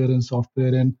hardware and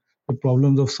software and the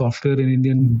problems of software in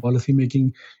Indian policy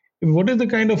making. What is the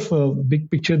kind of big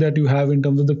picture that you have in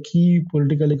terms of the key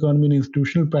political, economy, and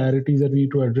institutional priorities that we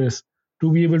need to address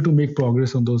to be able to make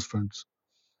progress on those fronts?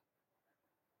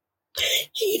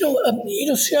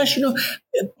 Suyash,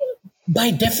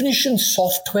 by definition,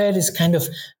 software is kind of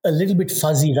a little bit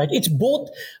fuzzy, right? It's both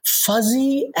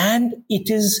fuzzy and it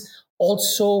is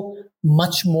also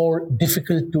much more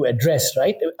difficult to address,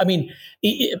 right? And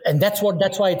that's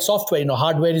why it's software.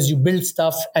 Hardware is you build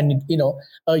stuff and,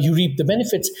 you reap the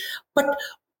benefits. But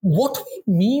what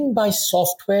we mean by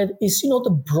software is,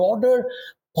 the broader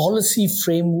policy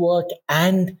framework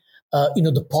and,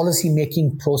 the policy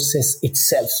making process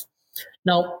itself.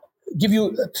 Now, give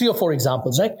you 3 or 4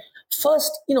 examples, right?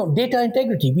 First, data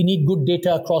integrity. We need good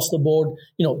data across the board.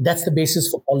 That's the basis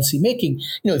for policy making.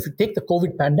 If you take the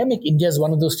COVID pandemic, India is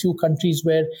one of those few countries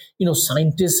where,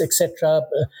 scientists, etc.,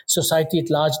 society at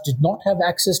large did not have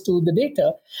access to the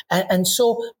data. And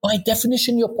so by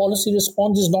definition, your policy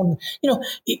response is not,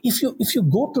 if you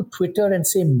go to Twitter and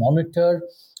say monitor,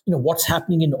 what's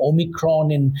happening in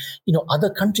Omicron in, other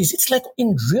countries. It's like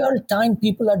in real time,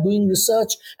 people are doing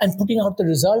research and putting out the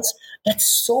results. That's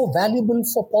so valuable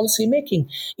for policy making.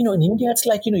 In India, it's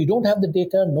like, you don't have the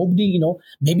data. Nobody,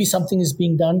 maybe something is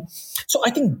being done. So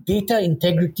I think data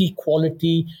integrity,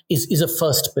 quality is a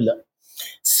first pillar.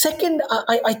 Second,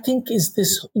 I think is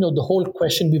this, the whole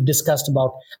question we've discussed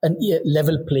about a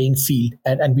level playing field.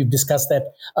 And we've discussed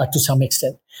that to some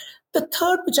extent. The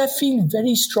third, which I feel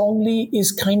very strongly,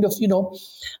 is kind of,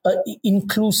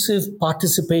 inclusive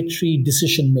participatory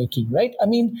decision making, right?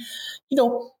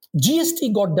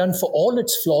 GST got done for all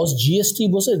its flaws. GST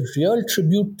was a real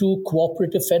tribute to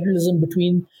cooperative federalism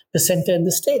between the center and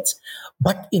the states.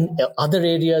 But in other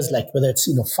areas, like whether it's,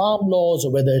 farm laws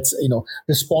or whether it's,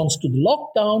 response to the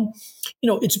lockdown,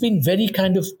 it's been very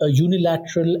kind of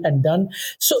unilateral and done.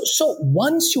 So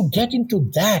once you get into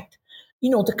that,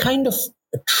 the kind of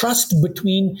trust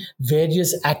between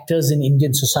various actors in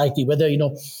Indian society, whether,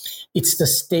 it's the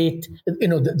state,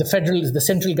 the federal, the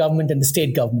central government and the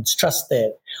state governments, trust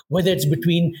there, whether it's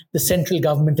between the central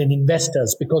government and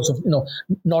investors because of,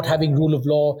 not having rule of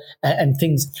law and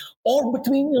things, or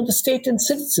between, the state and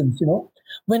citizens,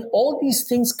 when all these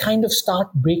things kind of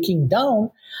start breaking down,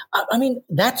 I mean,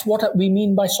 that's what we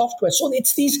mean by software. So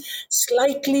it's these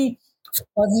slightly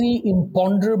fuzzy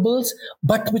imponderables,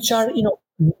 but which are,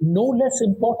 no less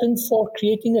important for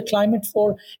creating a climate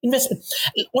for investment.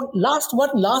 One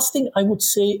last thing I would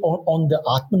say on the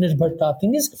Atmanirbharta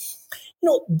thing is,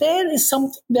 there is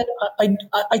something that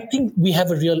I think we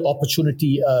have a real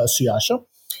opportunity, Suyasha.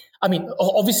 I mean,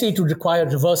 obviously, it would require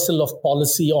reversal of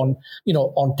policy on,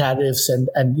 on tariffs and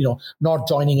not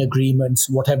joining agreements,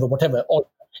 whatever,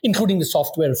 all, including the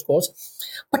software, of course.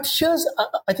 But here's,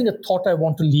 I think, a thought I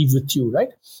want to leave with you, right?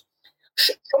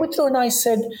 Soumitra and I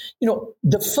said,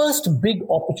 the first big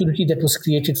opportunity that was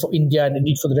created for India and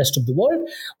indeed for the rest of the world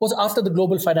was after the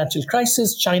global financial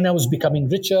crisis. China was becoming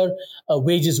richer,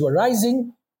 wages were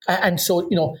rising. And so,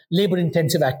 labor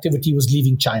intensive activity was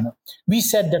leaving China. We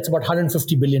said that's about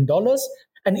 $150 billion,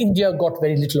 and India got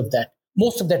very little of that.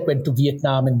 Most of that went to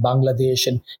Vietnam and Bangladesh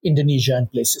and Indonesia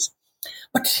and places.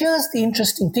 But here's the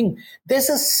interesting thing. There's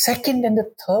a second and a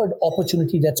third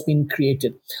opportunity that's been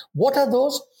created. What are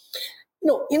those?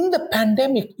 In the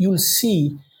pandemic, you'll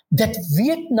see that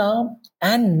Vietnam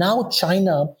and now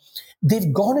China,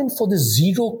 they've gone in for the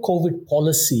zero COVID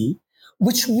policy,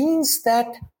 which means that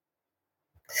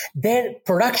their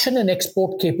production and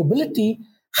export capability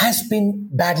has been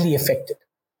badly affected.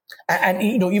 And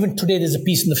even today there's a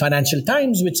piece in the Financial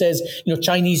Times which says,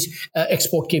 Chinese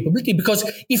export capability, because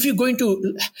if you're going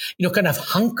to, kind of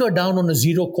hunker down on a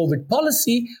zero COVID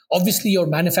policy, obviously your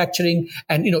manufacturing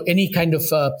and, any kind of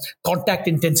contact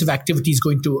intensive activity is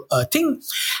going to thing.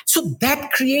 So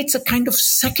that creates a kind of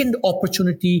second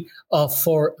opportunity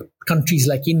for countries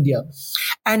like India.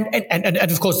 And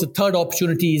of course, the third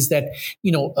opportunity is that,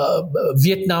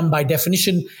 Vietnam by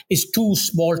definition is too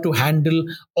small to handle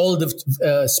all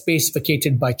the space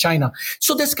vacated by China.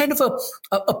 So there's kind of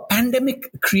a pandemic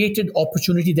created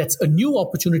opportunity, that's a new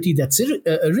opportunity that's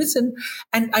arisen.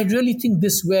 And I really think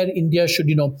this where India should,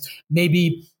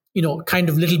 maybe kind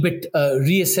of little bit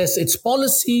reassess its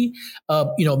policy,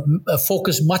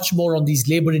 focus much more on these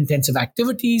labor intensive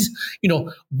activities,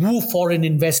 woo foreign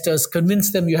investors,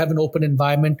 convince them you have an open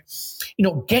environment,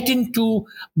 get into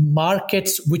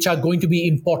markets which are going to be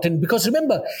important. Because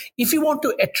remember, if you want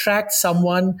to attract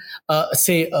someone,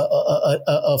 say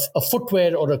a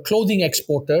footwear or a clothing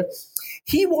exporter,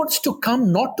 he wants to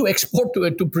come not to export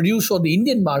to produce for the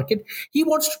Indian market. He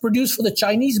wants to produce for the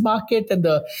Chinese market and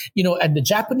the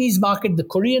Japanese market, the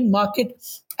Korean market,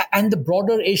 and the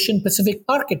broader Asian Pacific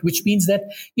market, which means that,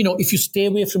 if you stay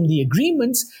away from the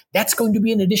agreements, that's going to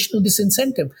be an additional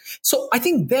disincentive. So I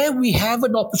think there we have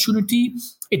an opportunity.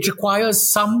 It requires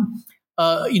some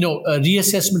a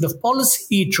reassessment of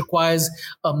policy. It requires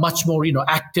a much more,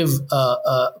 active,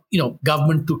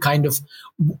 government to kind of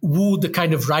woo the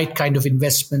kind of right kind of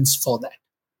investments for that.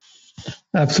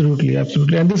 Absolutely,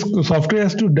 absolutely. And this software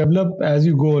has to develop as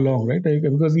you go along, right?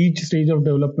 Because each stage of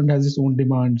development has its own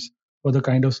demands for the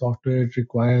kind of software it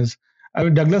requires. I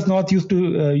mean, Douglas North used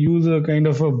to use a kind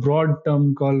of a broad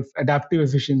term called adaptive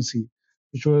efficiency,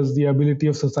 which was the ability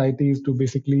of societies to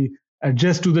basically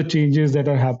adjust to the changes that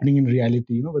are happening in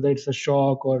reality. Whether it's a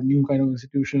shock or new kind of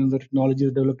institutions or technology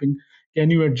is developing,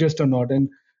 can you adjust or not? And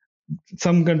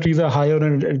some countries are higher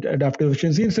on adaptive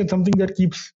efficiency. It's something that you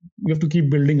have to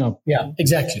keep building up. Yeah,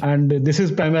 exactly. And this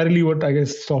is primarily what I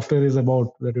guess software is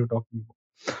about that you're talking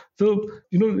about. So,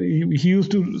 he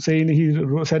used to say, he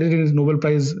said it in his Nobel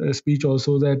Prize speech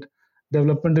also, that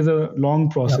development is a long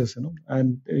process,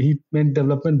 and he meant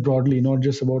development broadly, not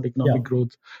just about economic growth,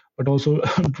 but also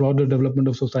broader development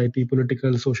of society,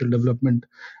 political, social development.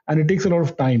 And it takes a lot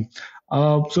of time.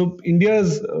 So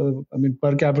India's,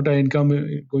 per capita income,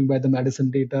 going by the Madison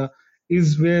data,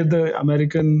 is where the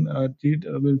American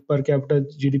per capita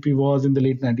GDP was in the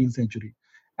late 19th century.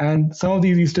 And some of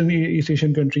these East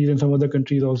Asian countries and some other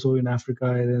countries also in Africa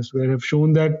and elsewhere have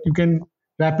shown that you can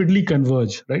rapidly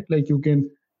converge, right? Like you can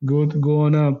go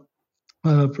on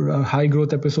a high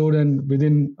growth episode, and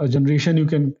within a generation you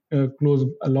can close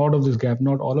a lot of this gap,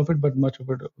 not all of it, but much of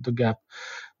it, the gap,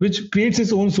 which creates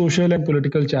its own social and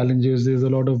political challenges. There's a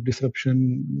lot of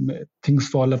disruption, things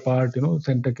fall apart,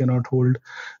 center cannot hold.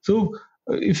 So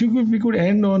if we could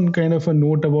end on kind of a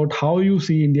note about how you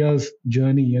see India's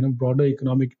journey, broader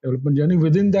economic development journey,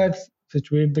 within that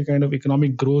situate the kind of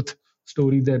economic growth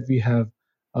story that we have.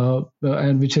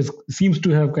 and which seems to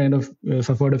have kind of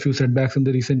suffered a few setbacks in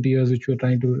the recent years, which we're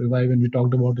trying to revive, and we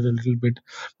talked about it a little bit.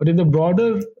 But in the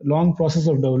broader, long process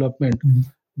of development,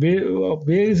 where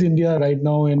is India right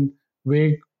now, and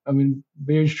where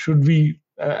should we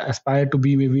aspire to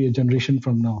be maybe a generation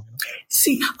from now?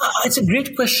 See, it's a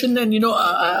great question, and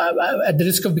at the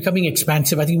risk of becoming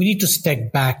expansive, I think we need to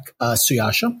step back,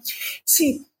 Suyasha.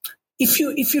 See, if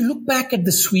you look back at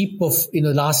the sweep of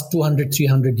last 200,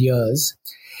 300 years,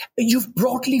 you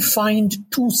broadly find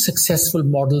two successful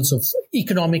models of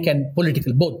economic and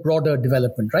political, both broader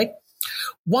development, right?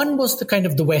 One was the kind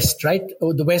of the West, right?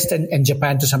 The West and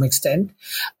Japan to some extent.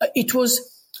 It was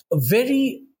a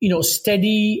very,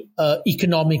 steady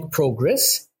economic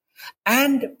progress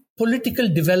and political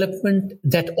development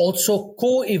that also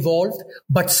co-evolved,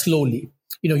 but slowly.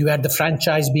 You had the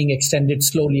franchise being extended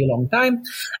slowly a long time.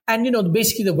 And,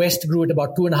 basically the West grew at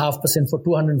about 2.5% for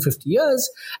 250 years.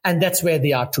 And that's where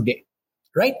they are today,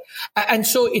 right? And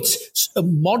so it's a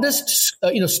modest,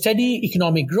 steady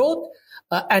economic growth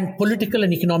and political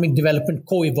and economic development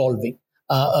co-evolving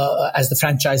as the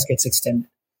franchise gets extended.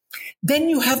 Then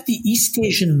you have the East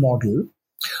Asian model,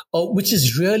 which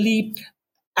is really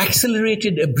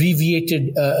accelerated,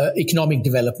 abbreviated economic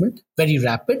development, very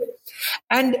rapid,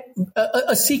 and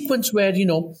a sequence where,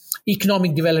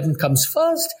 economic development comes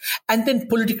first, and then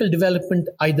political development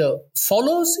either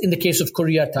follows, in the case of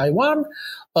Korea, Taiwan,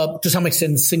 to some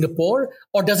extent Singapore,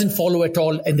 or doesn't follow at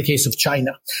all in the case of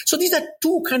China. So these are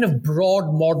two kind of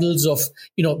broad models of,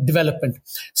 development.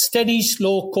 Steady,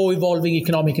 slow, co-evolving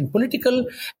economic and political,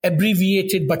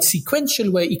 abbreviated but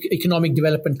sequential, where economic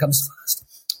development comes first.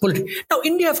 Now,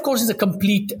 India, of course, is a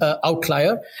complete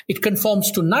outlier. It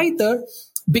conforms to neither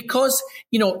because,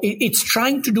 it's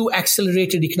trying to do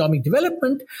accelerated economic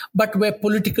development, but where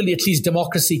politically, at least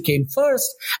democracy came first.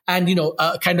 And,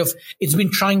 it's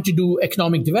been trying to do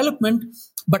economic development,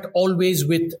 but always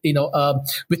with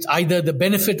either the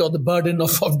benefit or the burden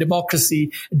of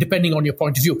democracy, depending on your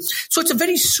point of view. So it's a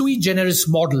very sui generis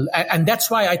model. And that's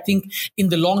why I think in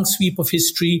the long sweep of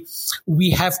history, we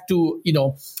have to,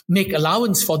 make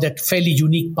allowance for that fairly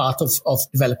unique path of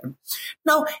development.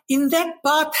 Now, in that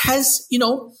path has,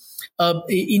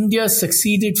 India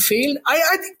succeeded, failed?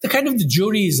 I think the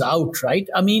jury is out, right?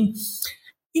 I mean,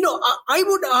 I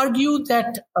would argue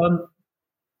that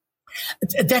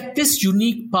that this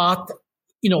unique path,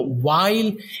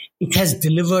 while it has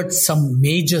delivered some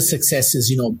major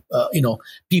successes,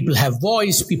 people have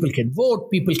voice, people can vote,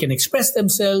 people can express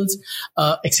themselves,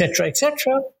 et cetera, et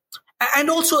cetera.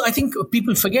 And also, I think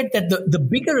people forget that the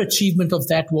bigger achievement of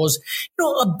that was,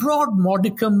 a broad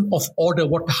modicum of order,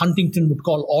 what Huntington would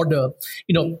call order,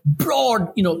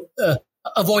 broad,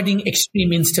 avoiding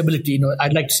extreme instability.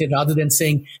 I'd like to say, rather than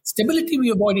saying stability,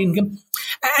 we avoid income.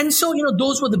 And so,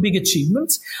 those were the big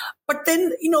achievements. But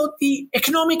then, the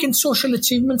economic and social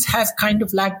achievements have kind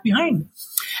of lagged behind.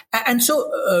 And so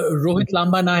Rohit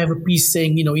Lamba and I have a piece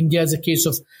saying, India is a case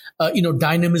of,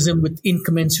 dynamism with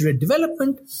incommensurate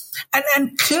development.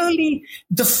 And clearly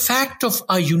the fact of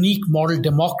our unique model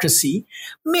democracy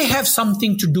may have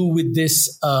something to do with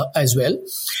this as well.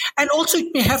 And also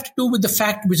it may have to do with the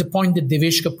fact, which is a point that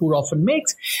Devesh Kapoor often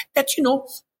makes, that,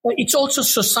 it's also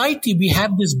society. We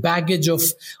have this baggage of,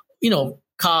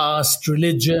 caste,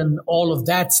 religion, all of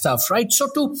that stuff, right? So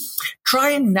to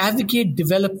try and navigate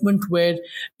development where,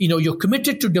 you're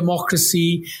committed to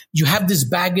democracy, you have this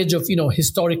baggage of,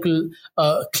 historical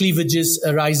cleavages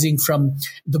arising from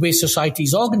the way society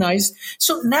is organized.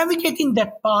 So navigating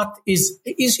that path is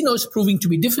proving to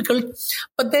be difficult.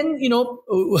 But then,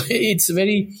 it's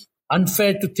very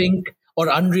unfair to think, or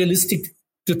unrealistic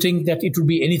to think, that it would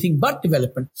be anything but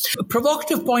development. A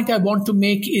provocative point I want to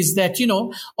make is that,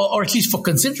 or at least for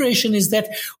consideration, is that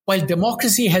while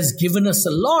democracy has given us a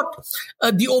lot,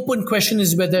 the open question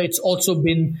is whether it's also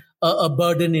been a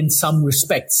burden in some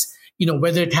respects,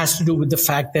 whether it has to do with the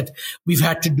fact that we've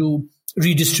had to do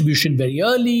redistribution very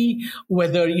early,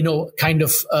 whether,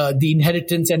 the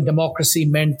inheritance and democracy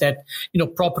meant that,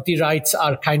 property rights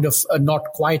are kind of not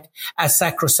quite as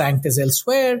sacrosanct as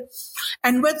elsewhere.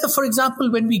 And whether, for example,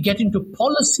 when we get into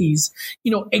policies,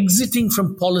 exiting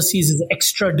from policies is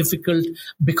extra difficult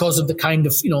because of the kind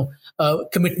of,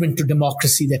 commitment to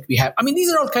democracy that we have. I mean,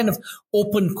 these are all kind of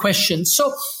open questions.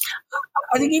 So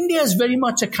I think India is very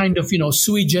much a kind of,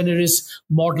 sui generis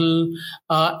model.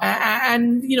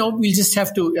 And, we'll just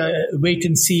have to wait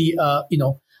and see,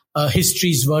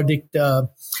 history's verdict.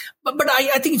 But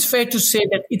I think it's fair to say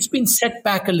that it's been set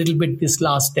back a little bit this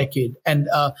last decade. And,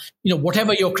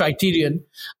 whatever your criterion,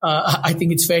 I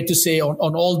think it's fair to say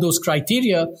on all those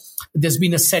criteria, there's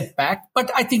been a setback.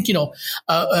 But I think, the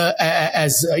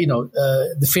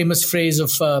famous phrase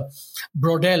of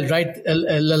Brodel, right?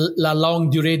 La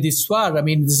longue durée d'histoire. I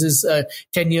mean, this is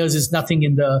 10 years is nothing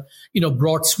in the,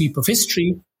 broad sweep of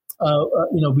history.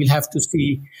 We'll have to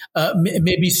see.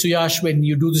 Maybe Suyash, when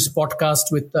you do this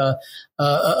podcast with a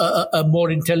more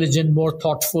intelligent, more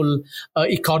thoughtful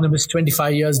economist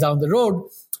 25 years down the road,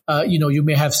 you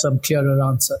may have some clearer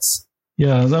answers.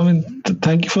 Yeah, I mean,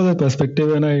 thank you for that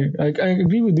perspective. And I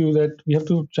agree with you that we have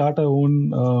to chart our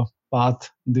own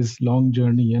path, this long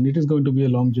journey, and it is going to be a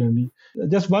long journey.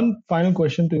 Just one final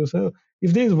question to you, sir.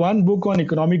 If there is one book on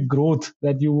economic growth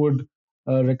that you would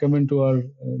recommend to our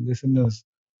listeners,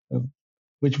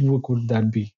 which book would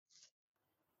that be?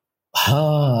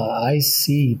 I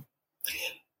see.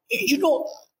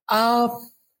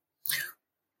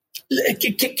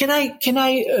 Can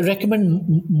I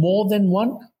recommend more than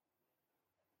one?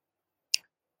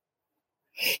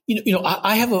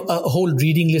 I have a whole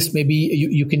reading list. Maybe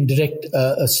you can direct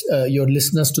your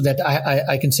listeners to that.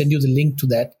 I can send you the link to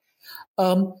that.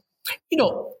 You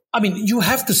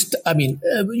have to.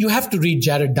 You have to read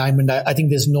Jared Diamond. I think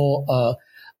there's no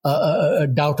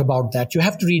doubt about that. You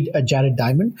have to read Jared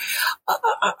Diamond.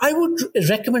 I would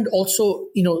recommend also,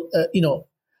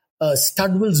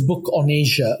 Studwell's book on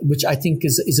Asia, which I think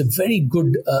is a very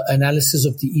good analysis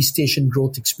of the East Asian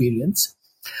growth experience.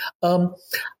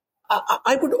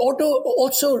 I would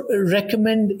also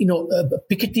recommend,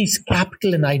 Piketty's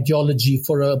Capital and Ideology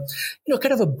for a,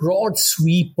 kind of a broad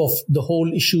sweep of the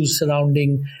whole issues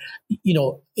surrounding,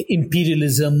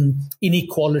 imperialism,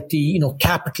 inequality,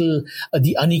 capital,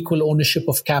 the unequal ownership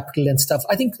of capital and stuff.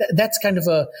 I think that's kind of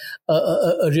a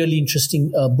really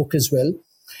interesting book as well.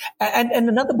 And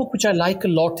another book which I like a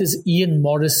lot is Ian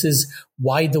Morris's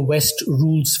Why the West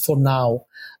Rules for Now.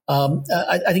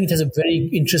 I think it has a very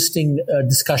interesting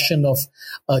discussion of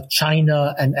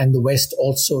China and the West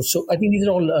also. So I think these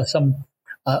are all some,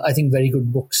 I think, very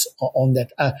good books on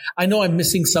that. I know I'm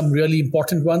missing some really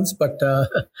important ones, but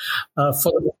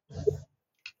we'll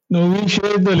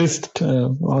share the list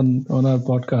on our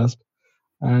podcast,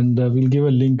 and we'll give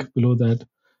a link below that.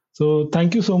 So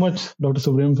thank you so much, Dr.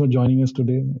 Subramanian, for joining us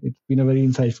today. It's been a very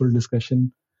insightful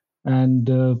discussion, and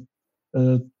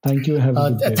thank you.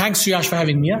 Thanks, Suyash, for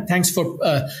having me. Thanks for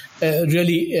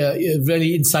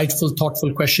really insightful,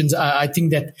 thoughtful questions. I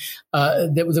think that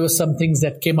there were some things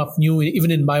that came up new,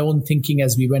 even in my own thinking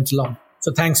as we went along.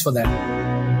 So thanks for that.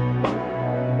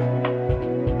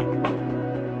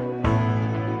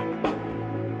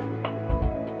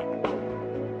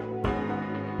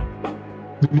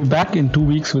 We'll be back in 2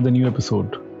 weeks with a new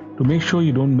episode. To make sure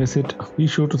you don't miss it, be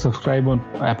sure to subscribe on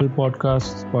Apple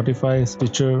Podcasts, Spotify,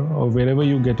 Stitcher, or wherever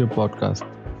you get your podcast.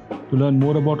 To learn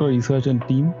more about our research and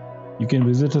team, you can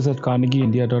visit us at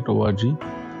carnegieindia.org.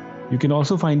 You can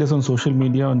also find us on social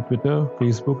media on Twitter,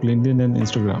 Facebook, LinkedIn, and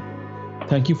Instagram.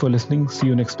 Thank you for listening. See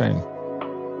you next time.